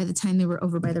open by the time they were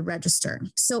over by the register.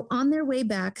 So on their way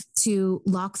back to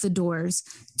lock the doors,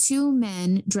 two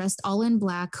men dressed all in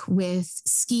black with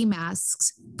ski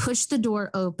masks pushed the door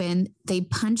open. They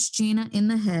punched Jayna in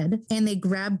the head, and they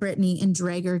grabbed Brittany and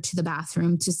drag her to the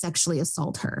bathroom to sexually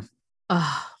assault her.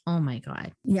 Oh my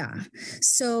God. Yeah.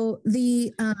 So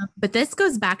but this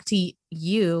goes back to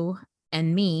you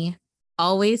and me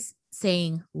always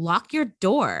saying, lock your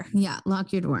door. Yeah.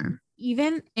 Lock your door.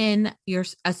 Even in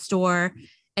a store,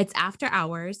 it's after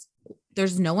hours.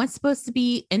 There's no one supposed to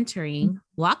be entering.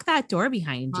 Lock that door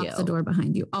behind you. Lock the door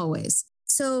behind you always.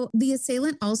 So the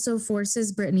assailant also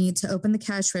forces Brittany to open the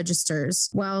cash registers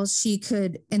while she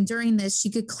could, and during this, she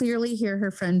could clearly hear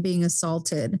her friend being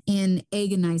assaulted in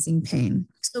agonizing pain.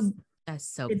 So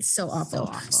it's so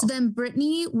awful. So then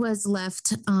Brittany was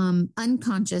left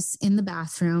unconscious in the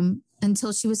bathroom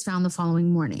until she was found the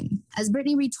following morning. As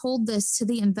Brittany retold this to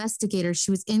the investigator,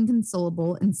 she was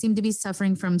inconsolable and seemed to be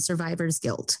suffering from survivor's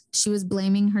guilt. She was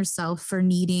blaming herself for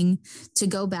needing to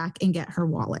go back and get her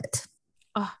wallet.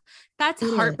 Oh, that's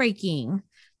heartbreaking.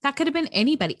 That could have been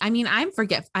anybody. I mean, I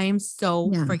am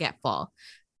so forgetful.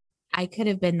 I could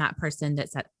have been that person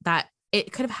that said that.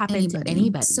 It could have happened to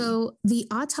anybody. So the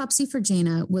autopsy for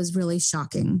Jayna was really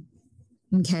shocking.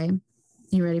 Okay.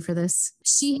 You ready for this?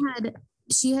 She had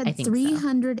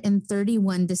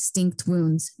 331 distinct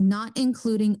wounds, not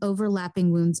including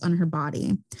overlapping wounds on her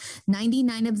body.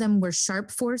 99 of them were sharp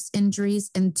force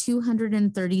injuries and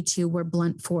 232 were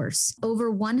blunt force. Over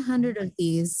 100 of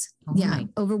these,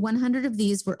 over 100 of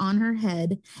these were on her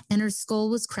head, and her skull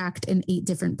was cracked in 8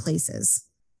 different places.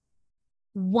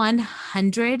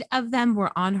 100 of them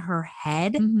were on her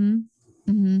head. Mm-hmm.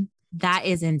 Mm-hmm. That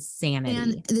is insanity.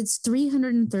 And it's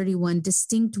 331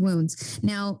 distinct wounds.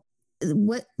 Now,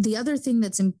 what the other thing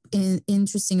that's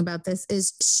interesting about this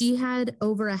is she had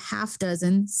over a half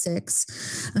dozen,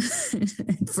 6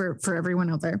 for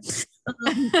everyone out there,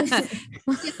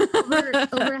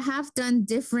 over a half dozen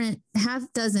different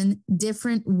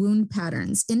wound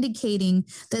patterns, indicating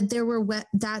that there were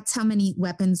that's how many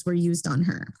weapons were used on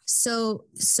her. So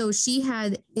she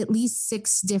had at least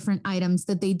 6 different items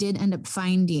that they did end up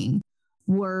finding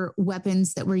were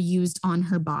weapons that were used on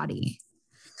her body.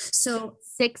 So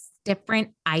 6 different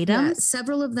items. Yeah,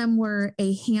 several of them were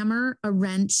a hammer, a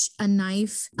wrench, a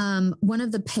knife, one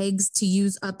of the pegs to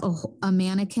use up a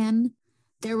mannequin.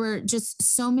 There were just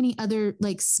so many other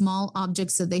like small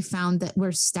objects that they found that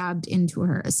were stabbed into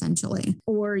her essentially,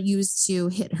 or used to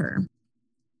hit her.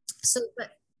 So,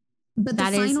 but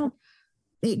that the final,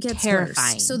 it gets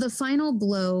terrifying. Worse. So the final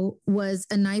blow was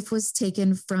a knife was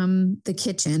taken from the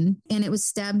kitchen, and it was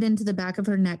stabbed into the back of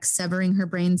her neck, severing her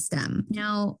brainstem.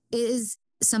 Now, it is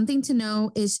something to know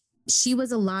is she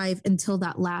was alive until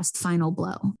that last final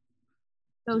blow.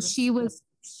 So she was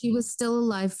still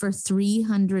alive for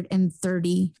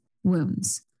 330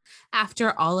 wounds.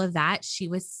 After all of that, she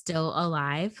was still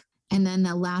alive. And then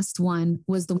the last one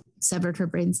was the one that severed her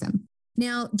brainstem.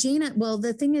 Now,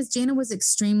 the thing is, Jayna was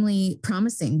extremely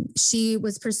promising. She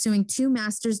was pursuing 2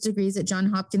 master's degrees at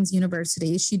Johns Hopkins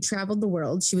University. She traveled the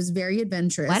world. She was very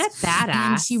adventurous. What a badass.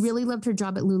 And she really loved her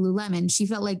job at Lululemon. She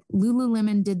felt like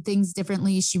Lululemon did things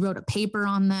differently. She wrote a paper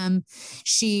on them.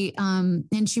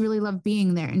 And she really loved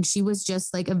being there. And she was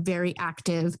just like a very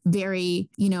active, very,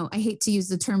 I hate to use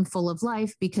the term full of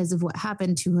life because of what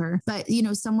happened to her, but,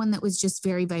 someone that was just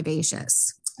very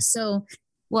vivacious. So,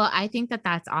 well, I think that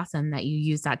that's awesome that you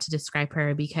use that to describe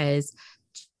her, because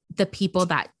the people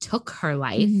that took her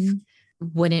life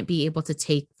wouldn't be able to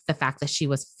take the fact that she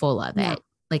was full of it,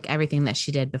 like everything that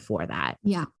she did before that.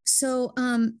 Yeah. So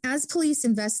as police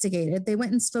investigated, they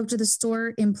went and spoke to the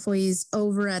store employees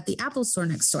over at the Apple store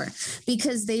next door,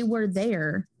 because they were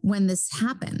there when this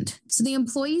happened. So the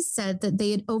employees said that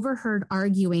they had overheard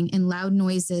arguing and loud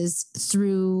noises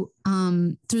through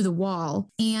the wall.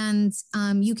 And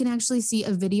you can actually see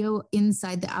a video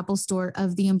inside the Apple store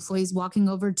of the employees walking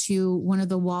over to one of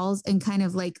the walls and kind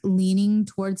of like leaning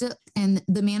towards it. And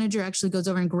the manager actually goes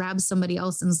over and grabs somebody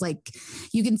else and is like,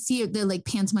 you can see it, they're like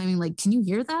pantomiming, like, can you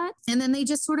hear that? And then they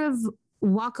just sort of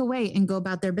walk away and go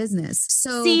about their business.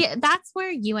 So see, that's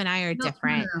where you and I are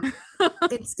different. No.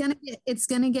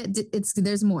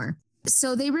 There's more.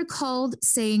 So they recalled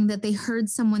saying that they heard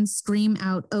someone scream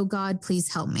out, "Oh God,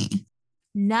 please help me."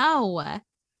 No.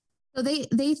 So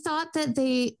they thought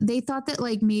that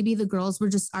like maybe the girls were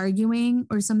just arguing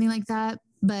or something like that,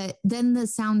 but then the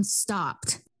sound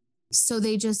stopped. So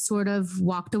they just sort of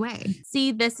walked away.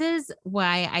 See, this is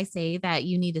why I say that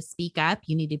you need to speak up.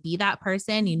 You need to be that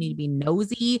person. You need to be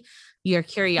nosy. Your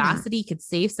curiosity could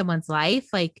save someone's life.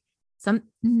 Like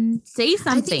say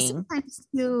something.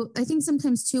 I think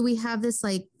sometimes too, we have this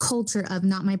like culture of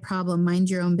not my problem, mind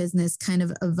your own business kind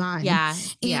of a vibe.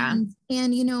 Yeah.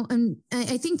 And, you know, and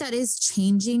I think that is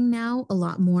changing now a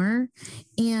lot more.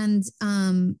 And,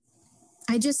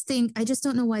 I just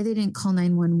don't know why they didn't call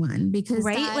 911 because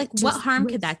like what harm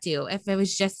could that do? If it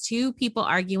was just two people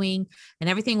arguing and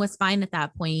everything was fine at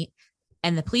that point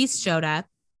and the police showed up,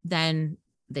 then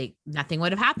nothing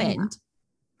would have happened.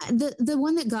 Yeah. The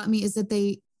one that got me is that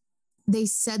they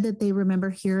said that they remember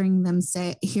hearing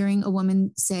a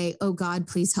woman say, "Oh God,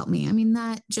 please help me." I mean,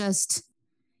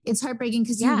 it's heartbreaking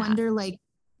because you wonder like,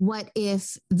 what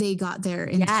if they got there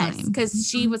in time? Because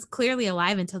she was clearly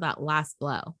alive until that last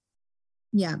blow.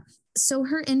 Yeah. So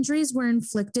her injuries were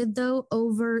inflicted though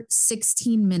over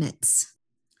 16 minutes.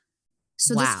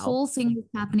 So this whole thing was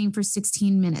happening for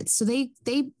 16 minutes. So they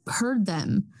heard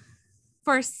them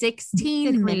for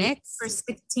 16 minutes. For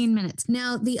 16 minutes.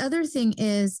 Now, the other thing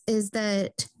is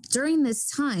that during this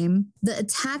time, the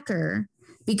attacker,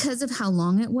 because of how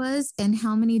long it was and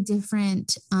how many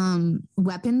different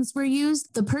weapons were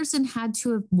used, the person had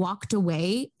to have walked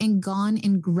away and gone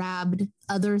and grabbed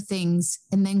other things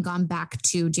and then gone back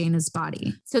to Jana's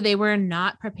body. So they were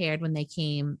not prepared when they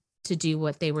came to do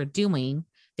what they were doing.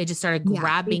 They just started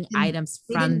grabbing items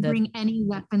from They didn't bring any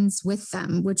weapons with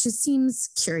them, which seems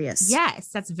curious. Yes,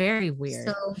 that's very weird.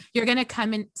 So you're going to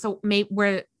come in. So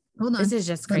hold on. This is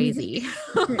just crazy.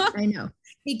 I know.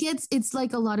 It's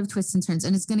like a lot of twists and turns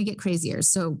and it's going to get crazier.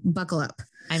 So buckle up.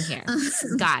 I'm here.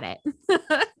 Got it.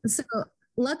 So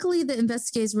luckily the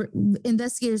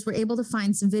investigators were able to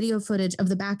find some video footage of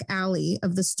the back alley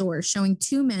of the store showing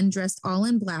two men dressed all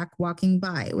in black walking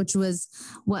by, which was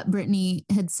what Brittany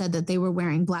had said that they were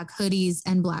wearing, black hoodies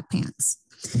and black pants.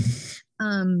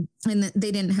 And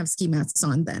they didn't have ski masks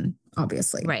on then,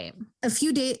 obviously. Right. A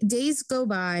few days go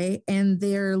by and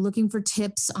they're looking for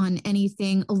tips on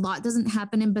anything. A lot doesn't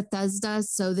happen in Bethesda.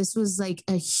 So this was like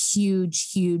a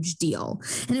huge, huge deal.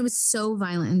 And it was so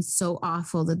violent and so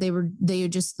awful that they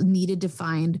just needed to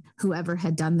find whoever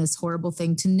had done this horrible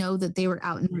thing. To know that they were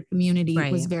out in their community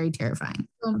was very terrifying.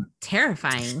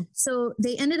 Terrifying. So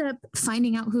they ended up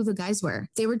finding out who the guys were.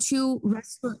 They were two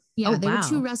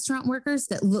restaurant workers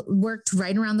that worked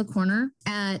right around the corner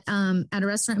at a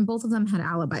restaurant, and both of them had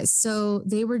alibis. So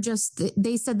they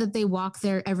said that they walk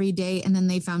there every day, and then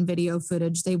they found video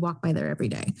footage. They walk by there every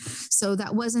day. So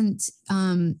that wasn't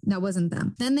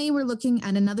them. Then they were looking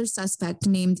at another suspect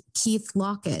named Keith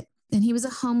Lockett. And he was a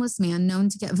homeless man known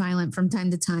to get violent from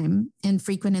time to time and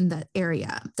frequent in that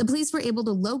area. The police were able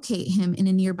to locate him in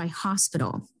a nearby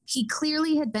hospital. He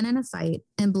clearly had been in a fight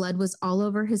and blood was all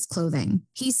over his clothing.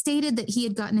 He stated that he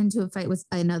had gotten into a fight with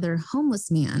another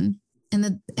homeless man.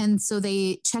 And so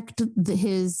they checked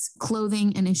his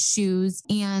clothing and his shoes,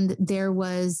 and there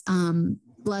was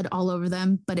blood all over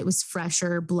them, but it was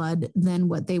fresher blood than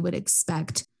what they would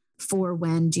expect for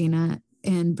when Jana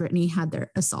and Brittany had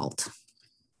their assault.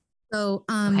 So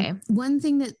one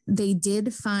thing that they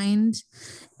did find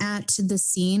at the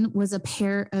scene was a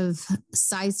pair of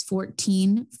size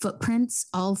 14 footprints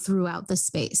all throughout the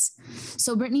space.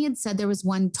 So Brittany had said there was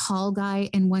one tall guy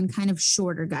and one kind of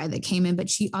shorter guy that came in, but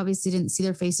she obviously didn't see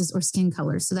their faces or skin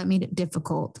color. So that made it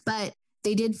difficult. But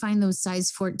they did find those size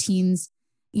 14s,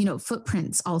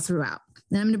 footprints all throughout.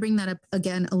 And I'm going to bring that up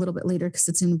again a little bit later because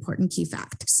it's an important key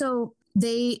fact. So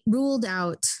they ruled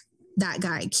out that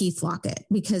guy, Keith Lockett,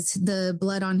 because the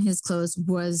blood on his clothes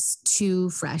was too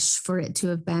fresh for it to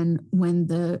have been when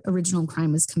the original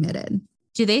crime was committed.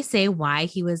 Do they say why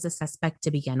he was a suspect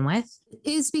to begin with?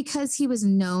 Is because he was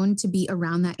known to be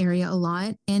around that area a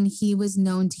lot and he was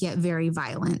known to get very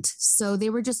violent. So they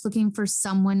were just looking for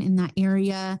someone in that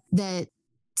area that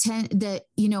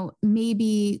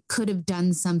maybe could have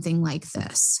done something like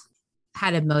this.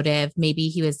 had a motive. Maybe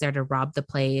he was there to rob the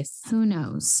place. Who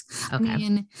knows? Okay. I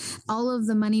mean, all of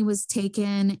the money was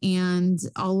taken and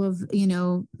all of,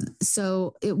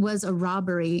 so it was a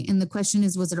robbery. And the question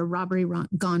is, was it a robbery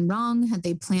gone wrong? Had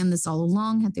they planned this all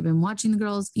along? Had they been watching the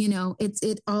girls?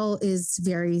 It all is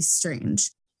very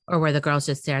strange. Or were the girls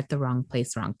just there at the wrong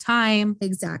place, wrong time?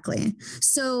 Exactly.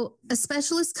 So a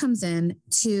specialist comes in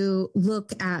to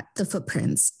look at the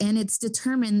footprints, and it's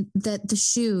determined that the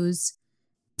shoes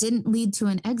didn't lead to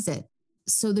an exit.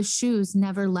 So the shoes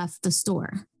never left the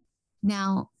store.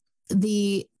 Now,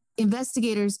 the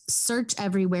investigators search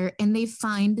everywhere and they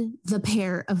find the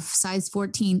pair of size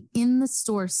 14 in the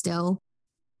store still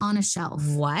on a shelf.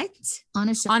 What? On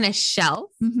a shelf. On a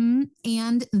shelf? Mm-hmm.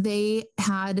 And they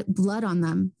had blood on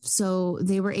them. So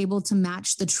they were able to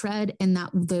match the tread, and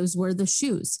those were the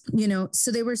shoes,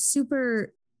 so they were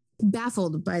super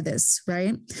baffled by this,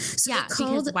 right? So yeah,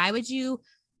 because why would you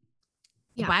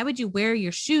wear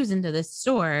your shoes into this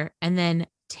store and then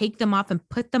take them off and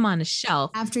put them on a shelf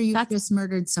after you just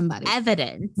murdered somebody?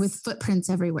 Evidence with footprints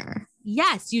everywhere.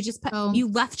 Yes, you just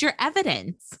you left your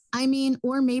evidence. I mean,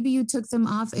 or maybe you took them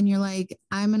off and you're like,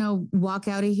 I'm gonna walk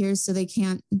out of here so they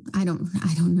can't. I don't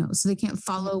know. So they can't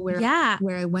follow where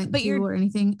I went to or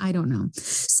anything. I don't know.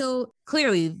 So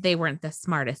clearly, they weren't the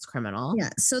smartest criminal. Yeah.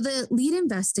 So the lead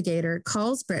investigator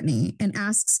calls Brittany and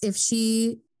asks if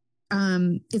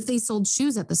they sold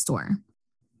shoes at the store,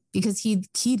 because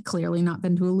he'd clearly not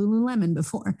been to a Lululemon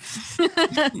before.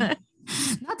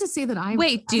 Not to say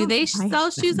that do they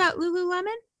sell shoes at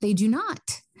Lululemon? They do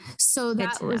not. So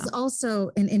that was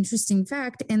also an interesting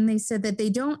fact. And they said that they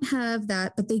don't have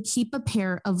that, but they keep a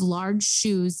pair of large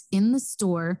shoes in the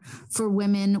store for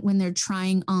women when they're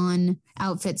trying on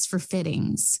outfits for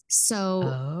fittings.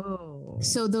 So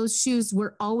those shoes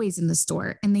were always in the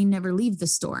store and they never leave the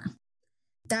store.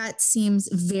 That seems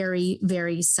very,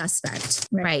 very suspect.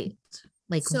 Right.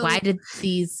 Like, why did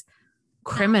these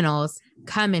criminals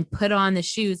come and put on the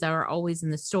shoes that were always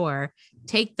in the store,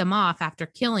 take them off after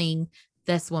killing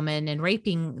this woman and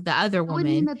raping the other woman? It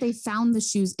would mean that they found the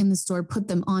shoes in the store, put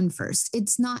them on first.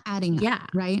 It's not adding up,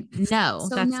 right? No,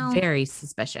 so that's very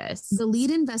suspicious. The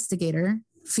lead investigator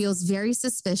feels very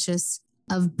suspicious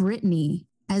of Brittany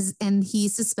and he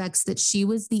suspects that she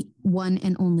was the one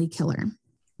and only killer.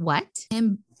 What?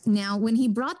 And now, when he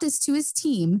brought this to his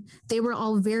team, they were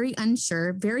all very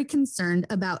unsure, very concerned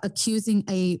about accusing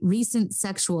a recent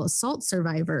sexual assault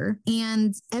survivor.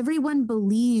 And everyone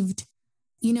believed,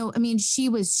 she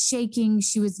was shaking.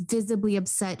 She was visibly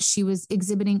upset. She was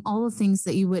exhibiting all the things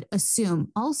that you would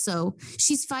assume. Also,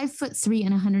 she's 5'3"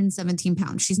 and 117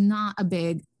 pounds. She's not a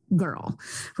big girl,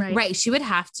 right? Right. She would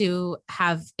have to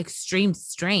have extreme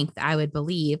strength, I would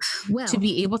believe, to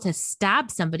be able to stab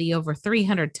somebody over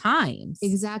 300 times.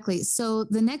 Exactly. So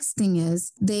the next thing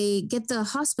is they get the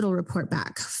hospital report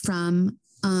back from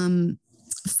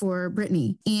for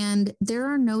Brittany, and there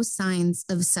are no signs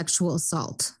of sexual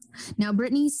assault. Now,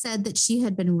 Brittany said that she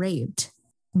had been raped,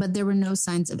 but there were no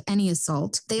signs of any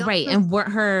assault. And were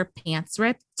her pants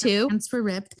ripped too? Her pants were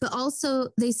ripped, but also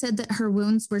they said that her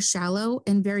wounds were shallow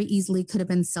and very easily could have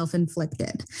been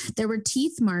self-inflicted. There were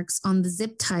teeth marks on the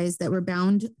zip ties that were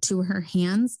bound to her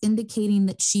hands, indicating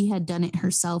that she had done it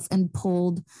herself and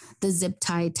pulled the zip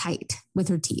tie tight with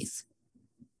her teeth.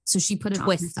 So she put it on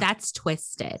herself. That's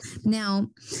twisted. Now,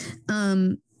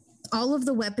 all of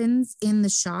the weapons in the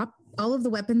shop, all of the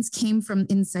weapons came from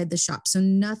inside the shop. So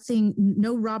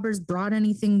no robbers brought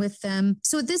anything with them.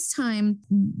 So at this time,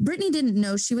 Brittany didn't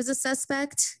know she was a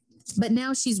suspect, but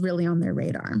now she's really on their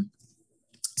radar.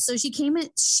 So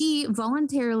she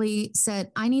voluntarily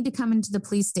said, I need to come into the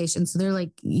police station. So they're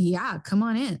like, yeah, come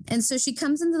on in. And so she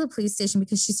comes into the police station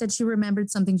because she said she remembered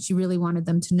something she really wanted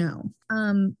them to know.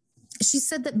 She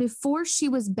said that before she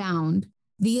was bound,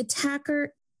 the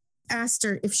attacker asked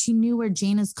her if she knew where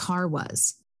Jana's car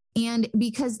was. And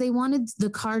because they wanted the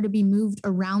car to be moved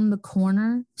around the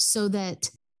corner so that,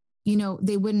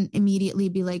 they wouldn't immediately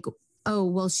be like, oh,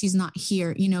 well, she's not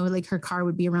here, like her car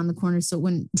would be around the corner so it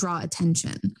wouldn't draw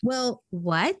attention. Well,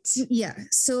 what? Yeah.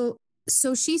 So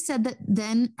she said that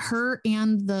then her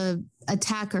and the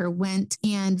attacker went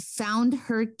and found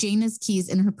Jana's keys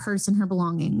in her purse and her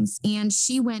belongings. And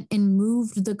she went and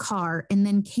moved the car and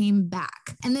then came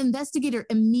back. And the investigator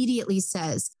immediately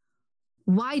says,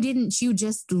 why didn't you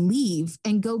just leave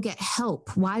and go get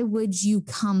help? Why would you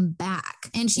come back?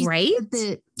 And she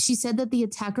said that the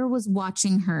attacker was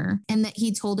watching her and that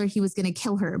he told her he was going to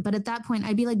kill her. But at that point,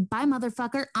 I'd be like, bye,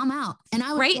 motherfucker, I'm out. And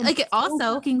I was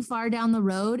also looking far down the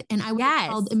road and I would have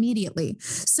called immediately.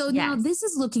 So now this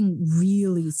is looking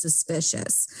really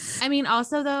suspicious. I mean,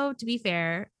 also though, to be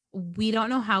fair, we don't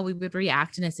know how we would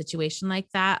react in a situation like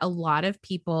that. A lot of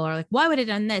people are like, why would I have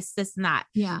done this, this, and that?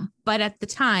 Yeah. But at the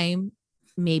time,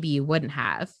 maybe you wouldn't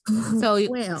have. So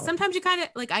sometimes you kind of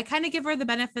like, I kind of give her the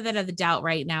benefit of the doubt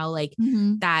right now, like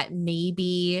that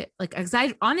maybe like, cause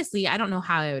I honestly, I don't know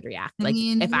how I would react. Like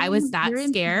if I was that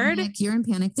scared. You're in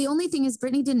panic. The only thing is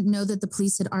Brittany didn't know that the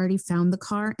police had already found the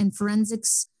car, and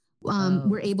forensics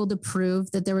were able to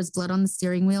prove that there was blood on the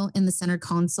steering wheel in the center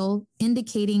console,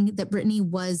 indicating that Brittany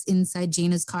was inside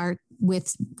Jayna's car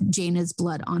with Jayna's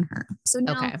blood on her. So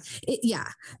now,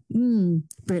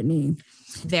 Brittany.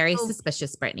 Very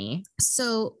suspicious, Brittany.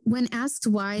 So when asked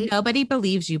why... Nobody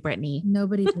believes you, Brittany.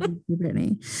 Nobody believes you,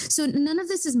 Brittany. So none of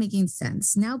this is making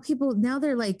sense. Now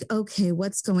they're like, okay,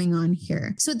 what's going on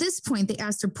here? So at this point, they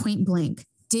asked her point blank,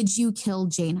 did you kill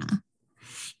Jayna?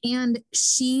 And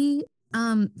she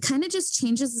kind of just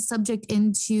changes the subject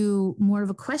into more of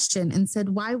a question and said,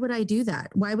 why would I do that?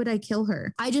 Why would I kill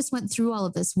her? I just went through all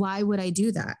of this. Why would I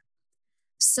do that?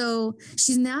 So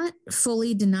she's not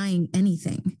fully denying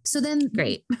anything. So then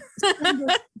great.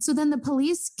 So then the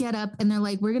police get up and they're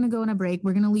like, we're going to go on a break.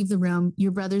 We're going to leave the room.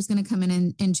 Your brother's going to come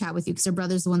in and chat with you, because her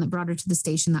brother's the one that brought her to the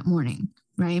station that morning.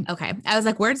 Right. Okay. I was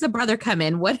like, where does the brother come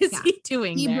in? What is he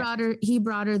doing? He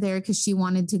brought her there because she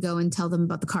wanted to go and tell them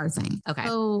about the car thing. Okay.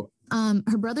 So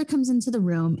her brother comes into the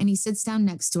room and he sits down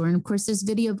next to her. And of course, there's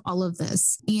video of all of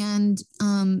this. And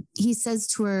he says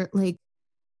to her, like,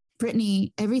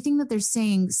 Brittany, everything that they're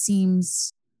saying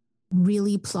seems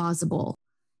really plausible.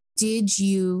 Did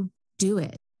you do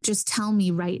it? Just tell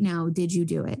me right now, did you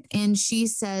do it? And she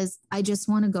says, I just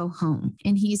want to go home.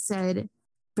 And he said,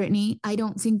 Brittany, I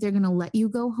don't think they're going to let you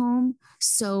go home.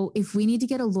 So if we need to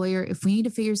get a lawyer, if we need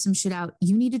to figure some shit out,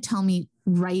 you need to tell me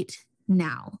right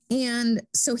now. And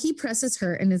so he presses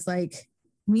her and is like,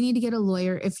 we need to get a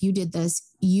lawyer. If you did this,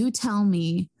 you tell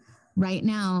me right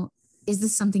now, is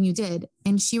this something you did?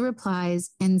 And she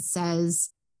replies and says,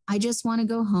 I just want to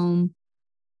go home.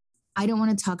 I don't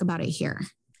want to talk about it here.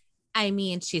 I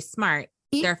mean, she's smart.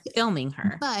 They're filming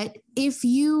her. But if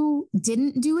you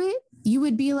didn't do it, you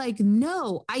would be like,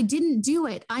 no, I didn't do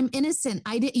it. I'm innocent.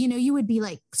 I did, you would be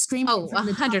like screaming from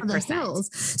the top of the hills.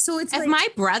 So it's if my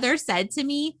brother said to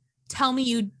me, tell me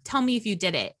if you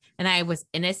did it, and I was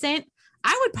innocent,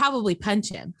 I would probably punch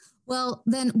him. Well,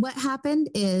 then what happened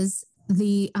is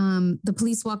the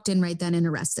police walked in right then and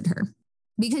arrested her,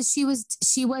 because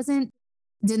she wasn't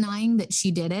denying that she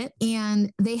did it,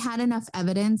 and they had enough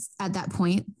evidence at that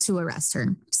point to arrest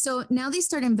her. So now they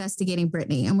start investigating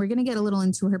Brittany, and we're going to get a little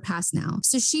into her past now.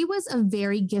 So she was a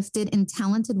very gifted and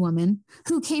talented woman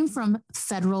who came from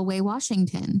Federal Way,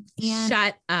 Washington. And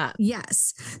shut up.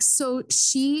 Yes. So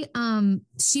she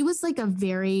was like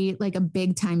a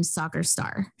big time soccer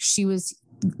star. She was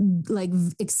like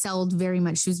excelled very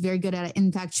much. She was very good at it.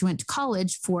 In fact, she went to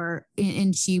college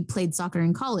and she played soccer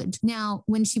in college. Now,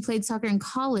 when she played soccer in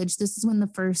college, this is when the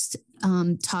first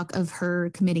talk of her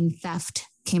committing theft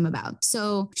came about.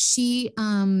 So she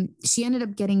ended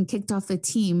up getting kicked off the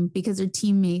team because her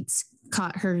teammates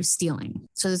caught her stealing.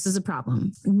 So this is a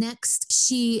problem. Next,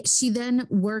 she then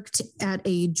worked at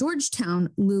a Georgetown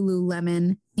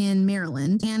Lululemon in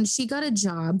Maryland, and she got a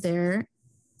job there.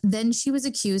 Then she was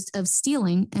accused of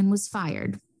stealing and was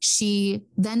fired. She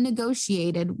then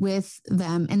negotiated with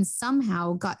them and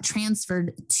somehow got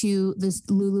transferred to this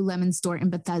Lululemon store in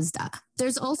Bethesda.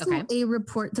 There's also a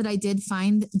report that I did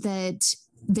find that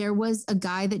there was a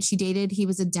guy that she dated. He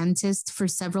was a dentist for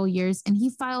several years, and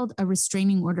he filed a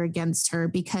restraining order against her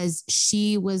because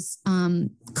she was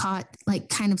caught,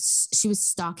 she was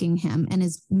stalking him and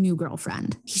his new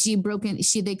girlfriend.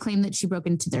 They claimed that she broke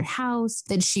into their house,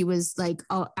 that she was like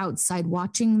outside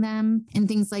watching them and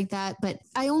things like that. But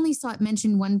I only saw it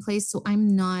mentioned one place, so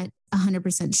I'm not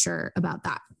 100% sure about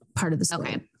that part of the story.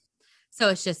 Okay. So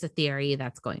it's just a theory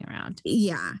that's going around.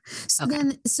 Yeah. So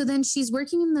then she's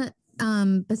working in the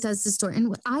Bethesda store.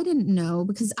 And I didn't know,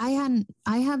 because I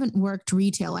haven't worked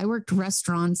retail. I worked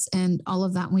restaurants and all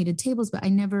of that, waited tables, but I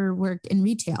never worked in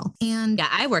retail. And yeah,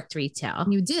 I worked retail.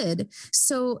 You did.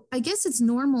 So I guess it's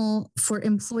normal for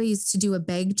employees to do a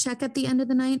bag check at the end of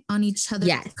the night on each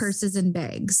other's purses and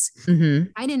bags.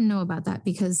 Mm-hmm. I didn't know about that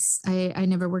because I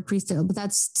never worked retail, but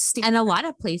that's and a lot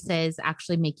of places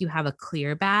actually make you have a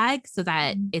clear bag so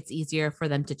that it's easier for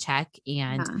them to check,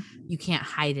 and you can't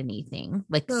hide anything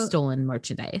like stolen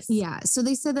merchandise. Yeah. So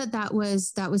they said that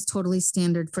was totally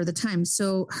standard for the time.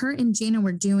 So her and Jayna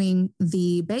were doing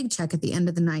the bag check at the end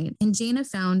of the night, and Jayna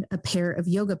found a pair of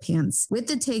yoga pants with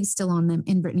the tag still on them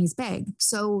in Brittany's bag.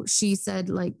 So she said,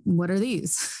 like, what are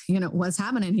these? What's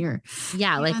happening here?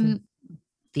 Yeah.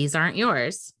 these aren't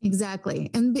yours. Exactly.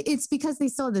 And it's because they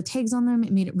still had the tags on them.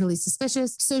 It made it really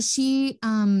suspicious.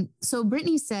 So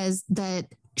Brittany says that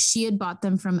she had bought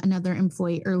them from another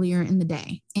employee earlier in the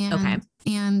day.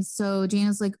 And so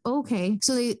Jana's like, okay.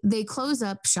 So they close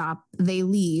up shop, they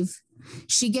leave.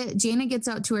 Jana gets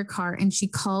out to her car and she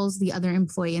calls the other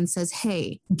employee and says,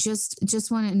 hey, just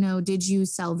want to know, did you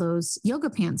sell those yoga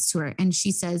pants to her? And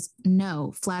she says,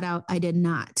 no, flat out, I did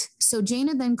not. So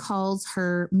Jana then calls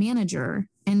her manager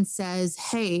and says,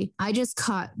 hey, I just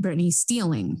caught Brittany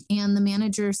stealing. And the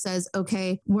manager says,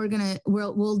 okay,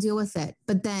 we'll deal with it.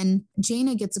 But then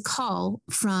Jana gets a call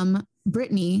from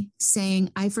Brittany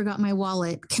saying, I forgot my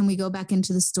wallet. Can we go back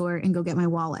into the store and go get my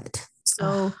wallet?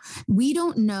 So we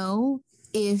don't know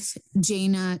if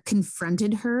Jana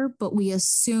confronted her, but we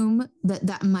assume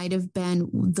that might have been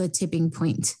the tipping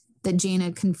point, that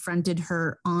Jana confronted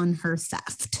her on her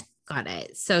theft. Got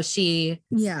it. So she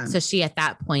at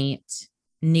that point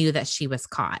knew that she was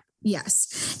caught.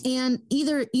 Yes. And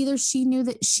either she knew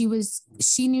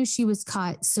she knew she was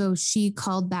caught. So she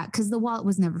called back because the wallet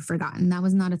was never forgotten. That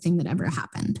was not a thing that ever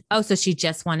happened. Oh, so she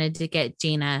just wanted to get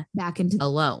Jana back into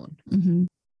alone. Mm-hmm.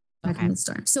 Back in the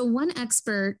store. So one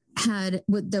expert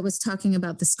that was talking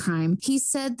about this crime. He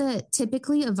said that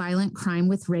typically a violent crime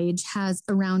with rage has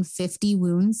around 50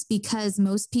 wounds because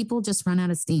most people just run out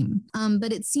of steam.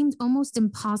 But it seemed almost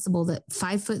impossible that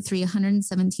 5'3",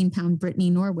 117-pound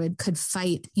Brittany Norwood could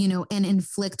fight, and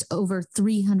inflict over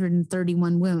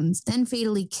 331 wounds, then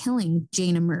fatally killing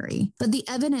Jana Murray. But the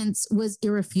evidence was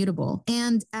irrefutable.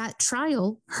 And at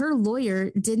trial, her lawyer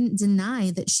didn't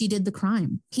deny that she did the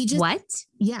crime. What?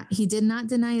 Yeah, he did not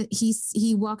deny it.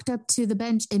 He walked up to the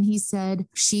bench and he said,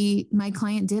 my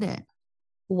client did it.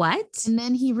 What? And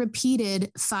then he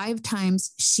repeated 5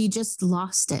 times, she just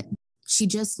lost it. She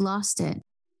just lost it.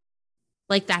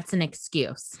 Like that's an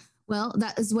excuse. Well,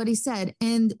 that is what he said.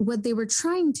 And what they were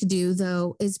trying to do,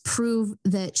 though, is prove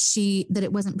that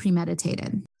it wasn't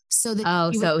premeditated. So that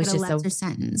so it was just a lesser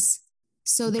sentence.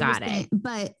 So they got it.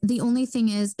 But the only thing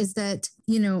is that,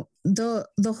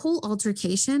 the whole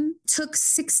altercation took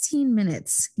 16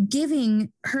 minutes,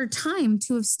 giving her time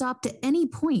to have stopped at any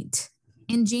point,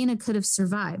 and Jana could have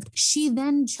survived. She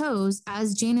then chose,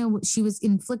 as she was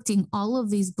inflicting all of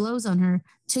these blows on her,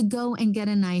 to go and get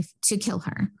a knife to kill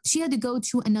her. She had to go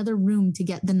to another room to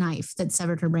get the knife that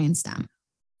severed her brainstem.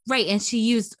 Right. And she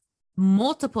used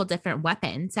multiple different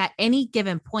weapons at any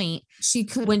given point. She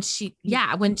could, when she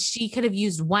could have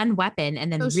used one weapon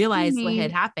and then realized what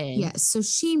had happened. Yes. So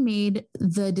she made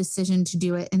the decision to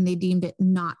do it and they deemed it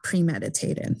not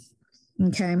premeditated.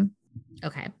 Okay.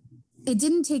 It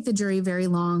didn't take the jury very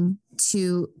long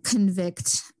to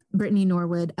convict Brittany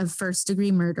Norwood of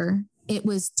first-degree murder. It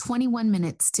was 21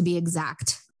 minutes to be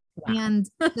exact. Wow. And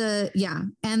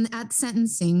and at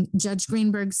sentencing, Judge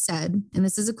Greenberg said, and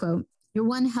this is a quote, "You're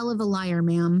one hell of a liar,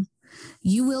 ma'am.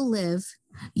 You will live.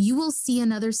 You will see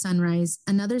another sunrise,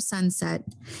 another sunset.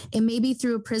 It may be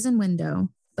through a prison window,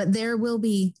 but there will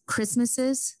be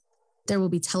Christmases, there will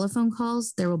be telephone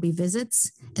calls, there will be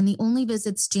visits, and the only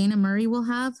visits Jana Murray will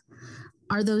have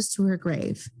are those to her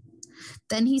grave."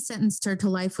 Then he sentenced her to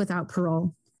life without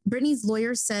parole. Brittany's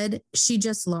lawyer said she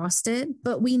just lost it,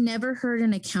 but we never heard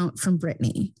an account from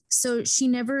Brittany. So she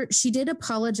did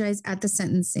apologize at the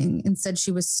sentencing and said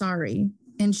she was sorry.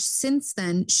 And since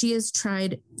then, she has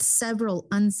tried several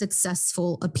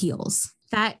unsuccessful appeals.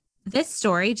 This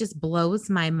story just blows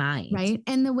my mind. Right.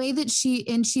 And the way that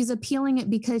she's appealing it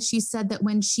because she said that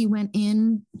when she went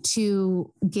in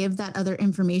to give that other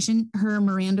information, her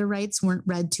Miranda rights weren't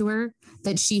read to her,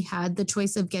 that she had the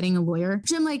choice of getting a lawyer.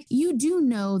 Which I'm like, you do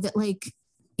know that, like,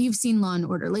 you've seen Law and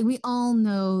Order. Like, we all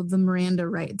know the Miranda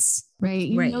rights, right?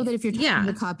 You know that if you're talking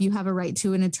to the cop, you have a right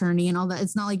to an attorney and all that.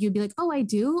 It's not like you'd be like, oh, I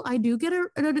do get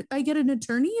I get an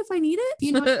attorney if I need it.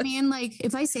 You know what I mean? Like,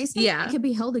 if I say something, it could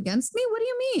be held against me. What do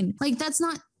you mean? Like, that's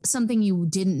not something you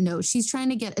didn't know. She's trying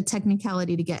to get a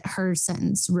technicality to get her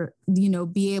sentence,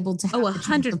 be able to have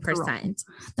 100%.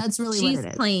 That's really what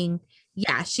it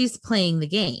is. She's playing the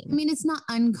game. I mean, it's not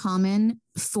uncommon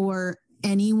for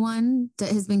anyone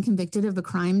that has been convicted of a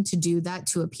crime to do that,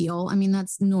 to appeal. I mean,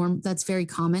 that's very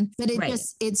common, but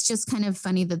it's just kind of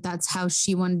funny that that's how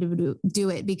she wanted to do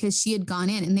it, because she had gone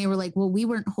in and they were like, well, we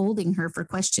weren't holding her for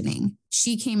questioning.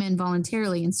 She came in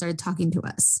voluntarily and started talking to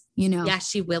us,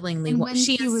 she willingly,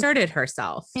 she asserted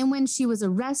herself. And when she was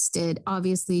arrested,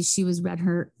 obviously she was read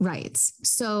her rights.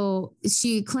 So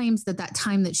she claims that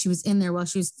time that she was in there while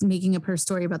she was making up her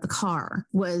story about the car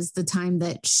was the time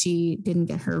that she didn't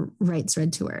get her rights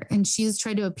read to her. And she's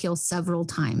tried to appeal several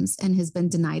times and has been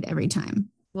denied every time.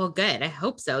 Well, good. I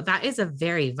hope so. That is a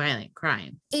very violent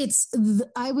crime.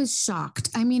 I was shocked.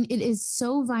 I mean, it is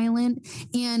so violent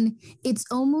and it's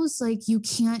almost like you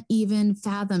can't even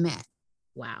fathom it.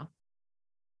 Wow.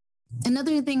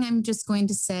 Another thing I'm just going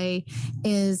to say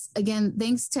is, again,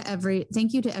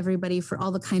 thank you to everybody for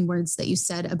all the kind words that you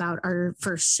said about our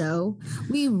first show.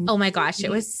 Oh my gosh, it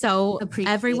was so,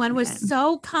 everyone was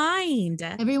so kind.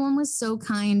 Everyone was so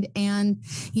kind. And,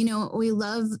 we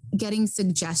love getting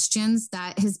suggestions.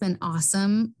 That has been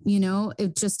awesome,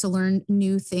 just to learn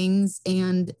new things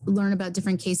and learn about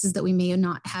different cases that we may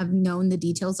not have known the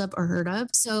details of or heard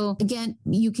of. So again,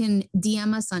 you can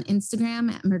DM us on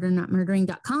Instagram at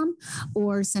murdernotmurdering.com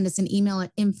or send us an email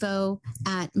at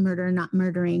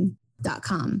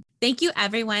info@murdernotmurdering.com. Thank you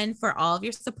everyone for all of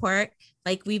your support.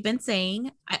 Like we've been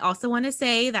saying, I also want to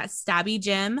say that Stabby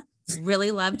Jim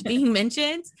really loved being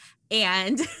mentioned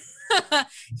and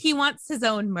he wants his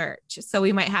own merch. So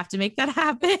we might have to make that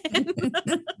happen.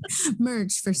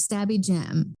 Merch for Stabby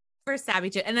Jim. For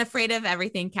Stabby Jim and Afraid of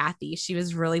Everything Kathy. She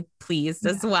was really pleased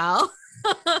as well.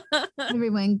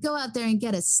 Everyone go out there and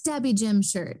get a Stabby Jim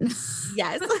shirt.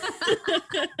 Yes.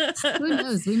 Who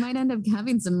knows? We might end up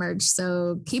having some merch.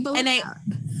 So keep a lookout.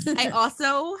 I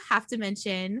also have to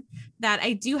mention that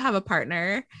I do have a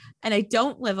partner and I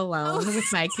don't live alone with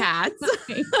my cats.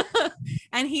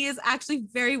 And he is actually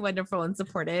very wonderful and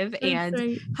supportive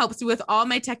and helps me with all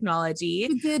my technology.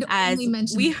 You did only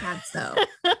mention cats though.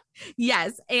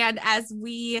 Yes. And as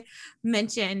we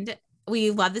mentioned,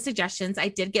 we love the suggestions. I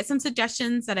did get some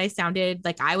suggestions that I sounded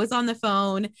like I was on the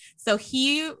phone. So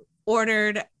he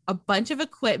ordered a bunch of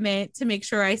equipment to make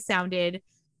sure I sounded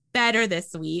better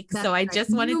this week. That's so I right.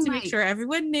 just wanted to make sure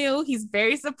everyone knew he's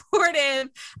very supportive.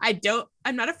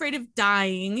 I'm not afraid of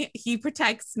dying. He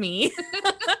protects me.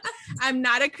 I'm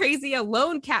not a crazy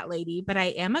alone cat lady, but I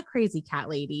am a crazy cat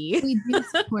lady. We do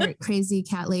support crazy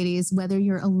cat ladies, whether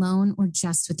you're alone or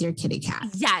just with your kitty cat.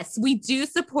 Yes, we do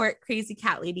support crazy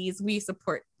cat ladies. We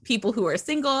support people who are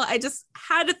single. I just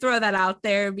had to throw that out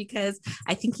there because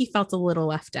I think he felt a little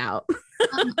left out.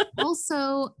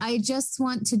 Also, I just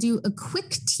want to do a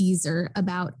quick teaser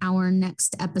about our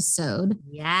next episode.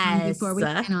 Yes. Before we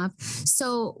sign off.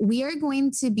 So we are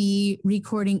going to be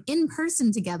recording in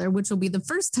person together, which will be the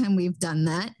first time we've done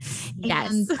that.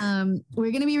 Yes. And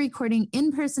we're going to be recording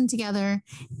in person together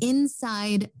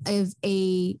inside of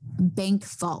a bank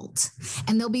vault.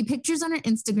 And there'll be pictures on our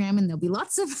Instagram and there'll be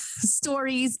lots of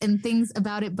stories and things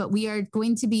about it. But we are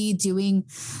going to be doing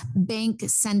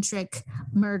bank-centric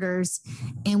murders.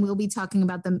 And we'll be talking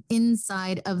about them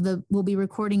we'll be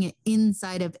recording it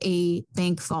inside of a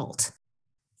bank vault.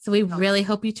 So we really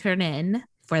hope you turn in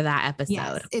for that episode.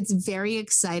 Yes, it's very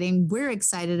exciting. We're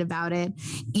excited about it.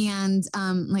 And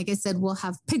like I said, we'll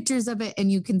have pictures of it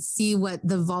and you can see what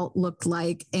the vault looked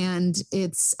like. And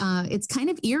it's kind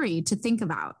of eerie to think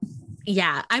about.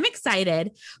 Yeah, I'm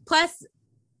excited. Plus,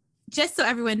 just so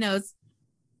everyone knows,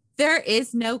 there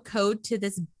is no code to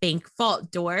this bank vault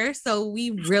door. So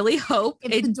we really hope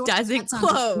it doesn't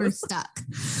close. We're stuck.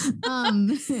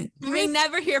 You may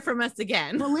never hear from us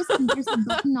again. Well, listen, there's a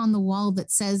button on the wall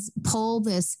that says pull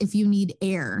this if you need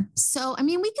air. So, I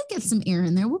mean, we could get some air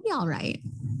in there. We'll be all right.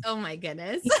 Oh my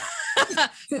goodness.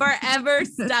 Forever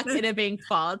stuck in a bank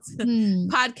vault.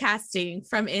 Podcasting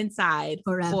from inside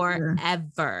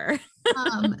forever.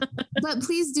 But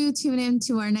please do tune in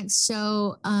to our next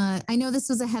show. I know this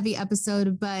was a heavy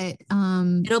episode, but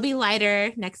it'll be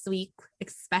lighter next week,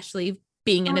 especially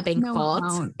being in a bank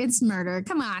vault. It's murder.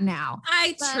 Come on now.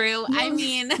 True. I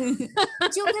mean,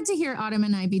 you'll get to hear Autumn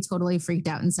and I be totally freaked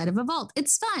out inside of a vault.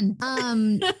 It's fun.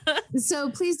 So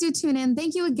please do tune in.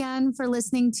 Thank you again for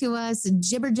listening to us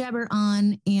jibber jabber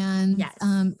on. And yes,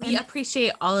 we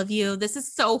appreciate all of you. This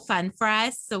is so fun for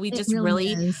us. So we just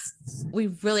we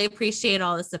really appreciate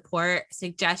all the support,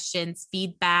 suggestions,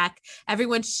 feedback,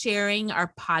 everyone sharing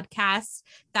our podcast.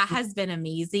 That has been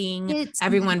amazing.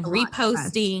 Everyone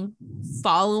reposting,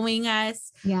 following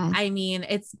us. Yeah. I mean,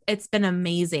 it's been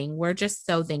amazing. We're just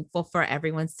so thankful for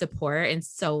everyone's support and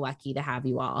so lucky to have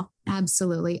you all.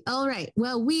 Absolutely. All right.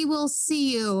 Well, we will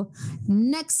see you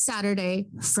next Saturday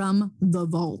from the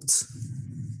vault.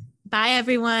 Bye,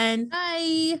 everyone.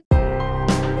 Bye.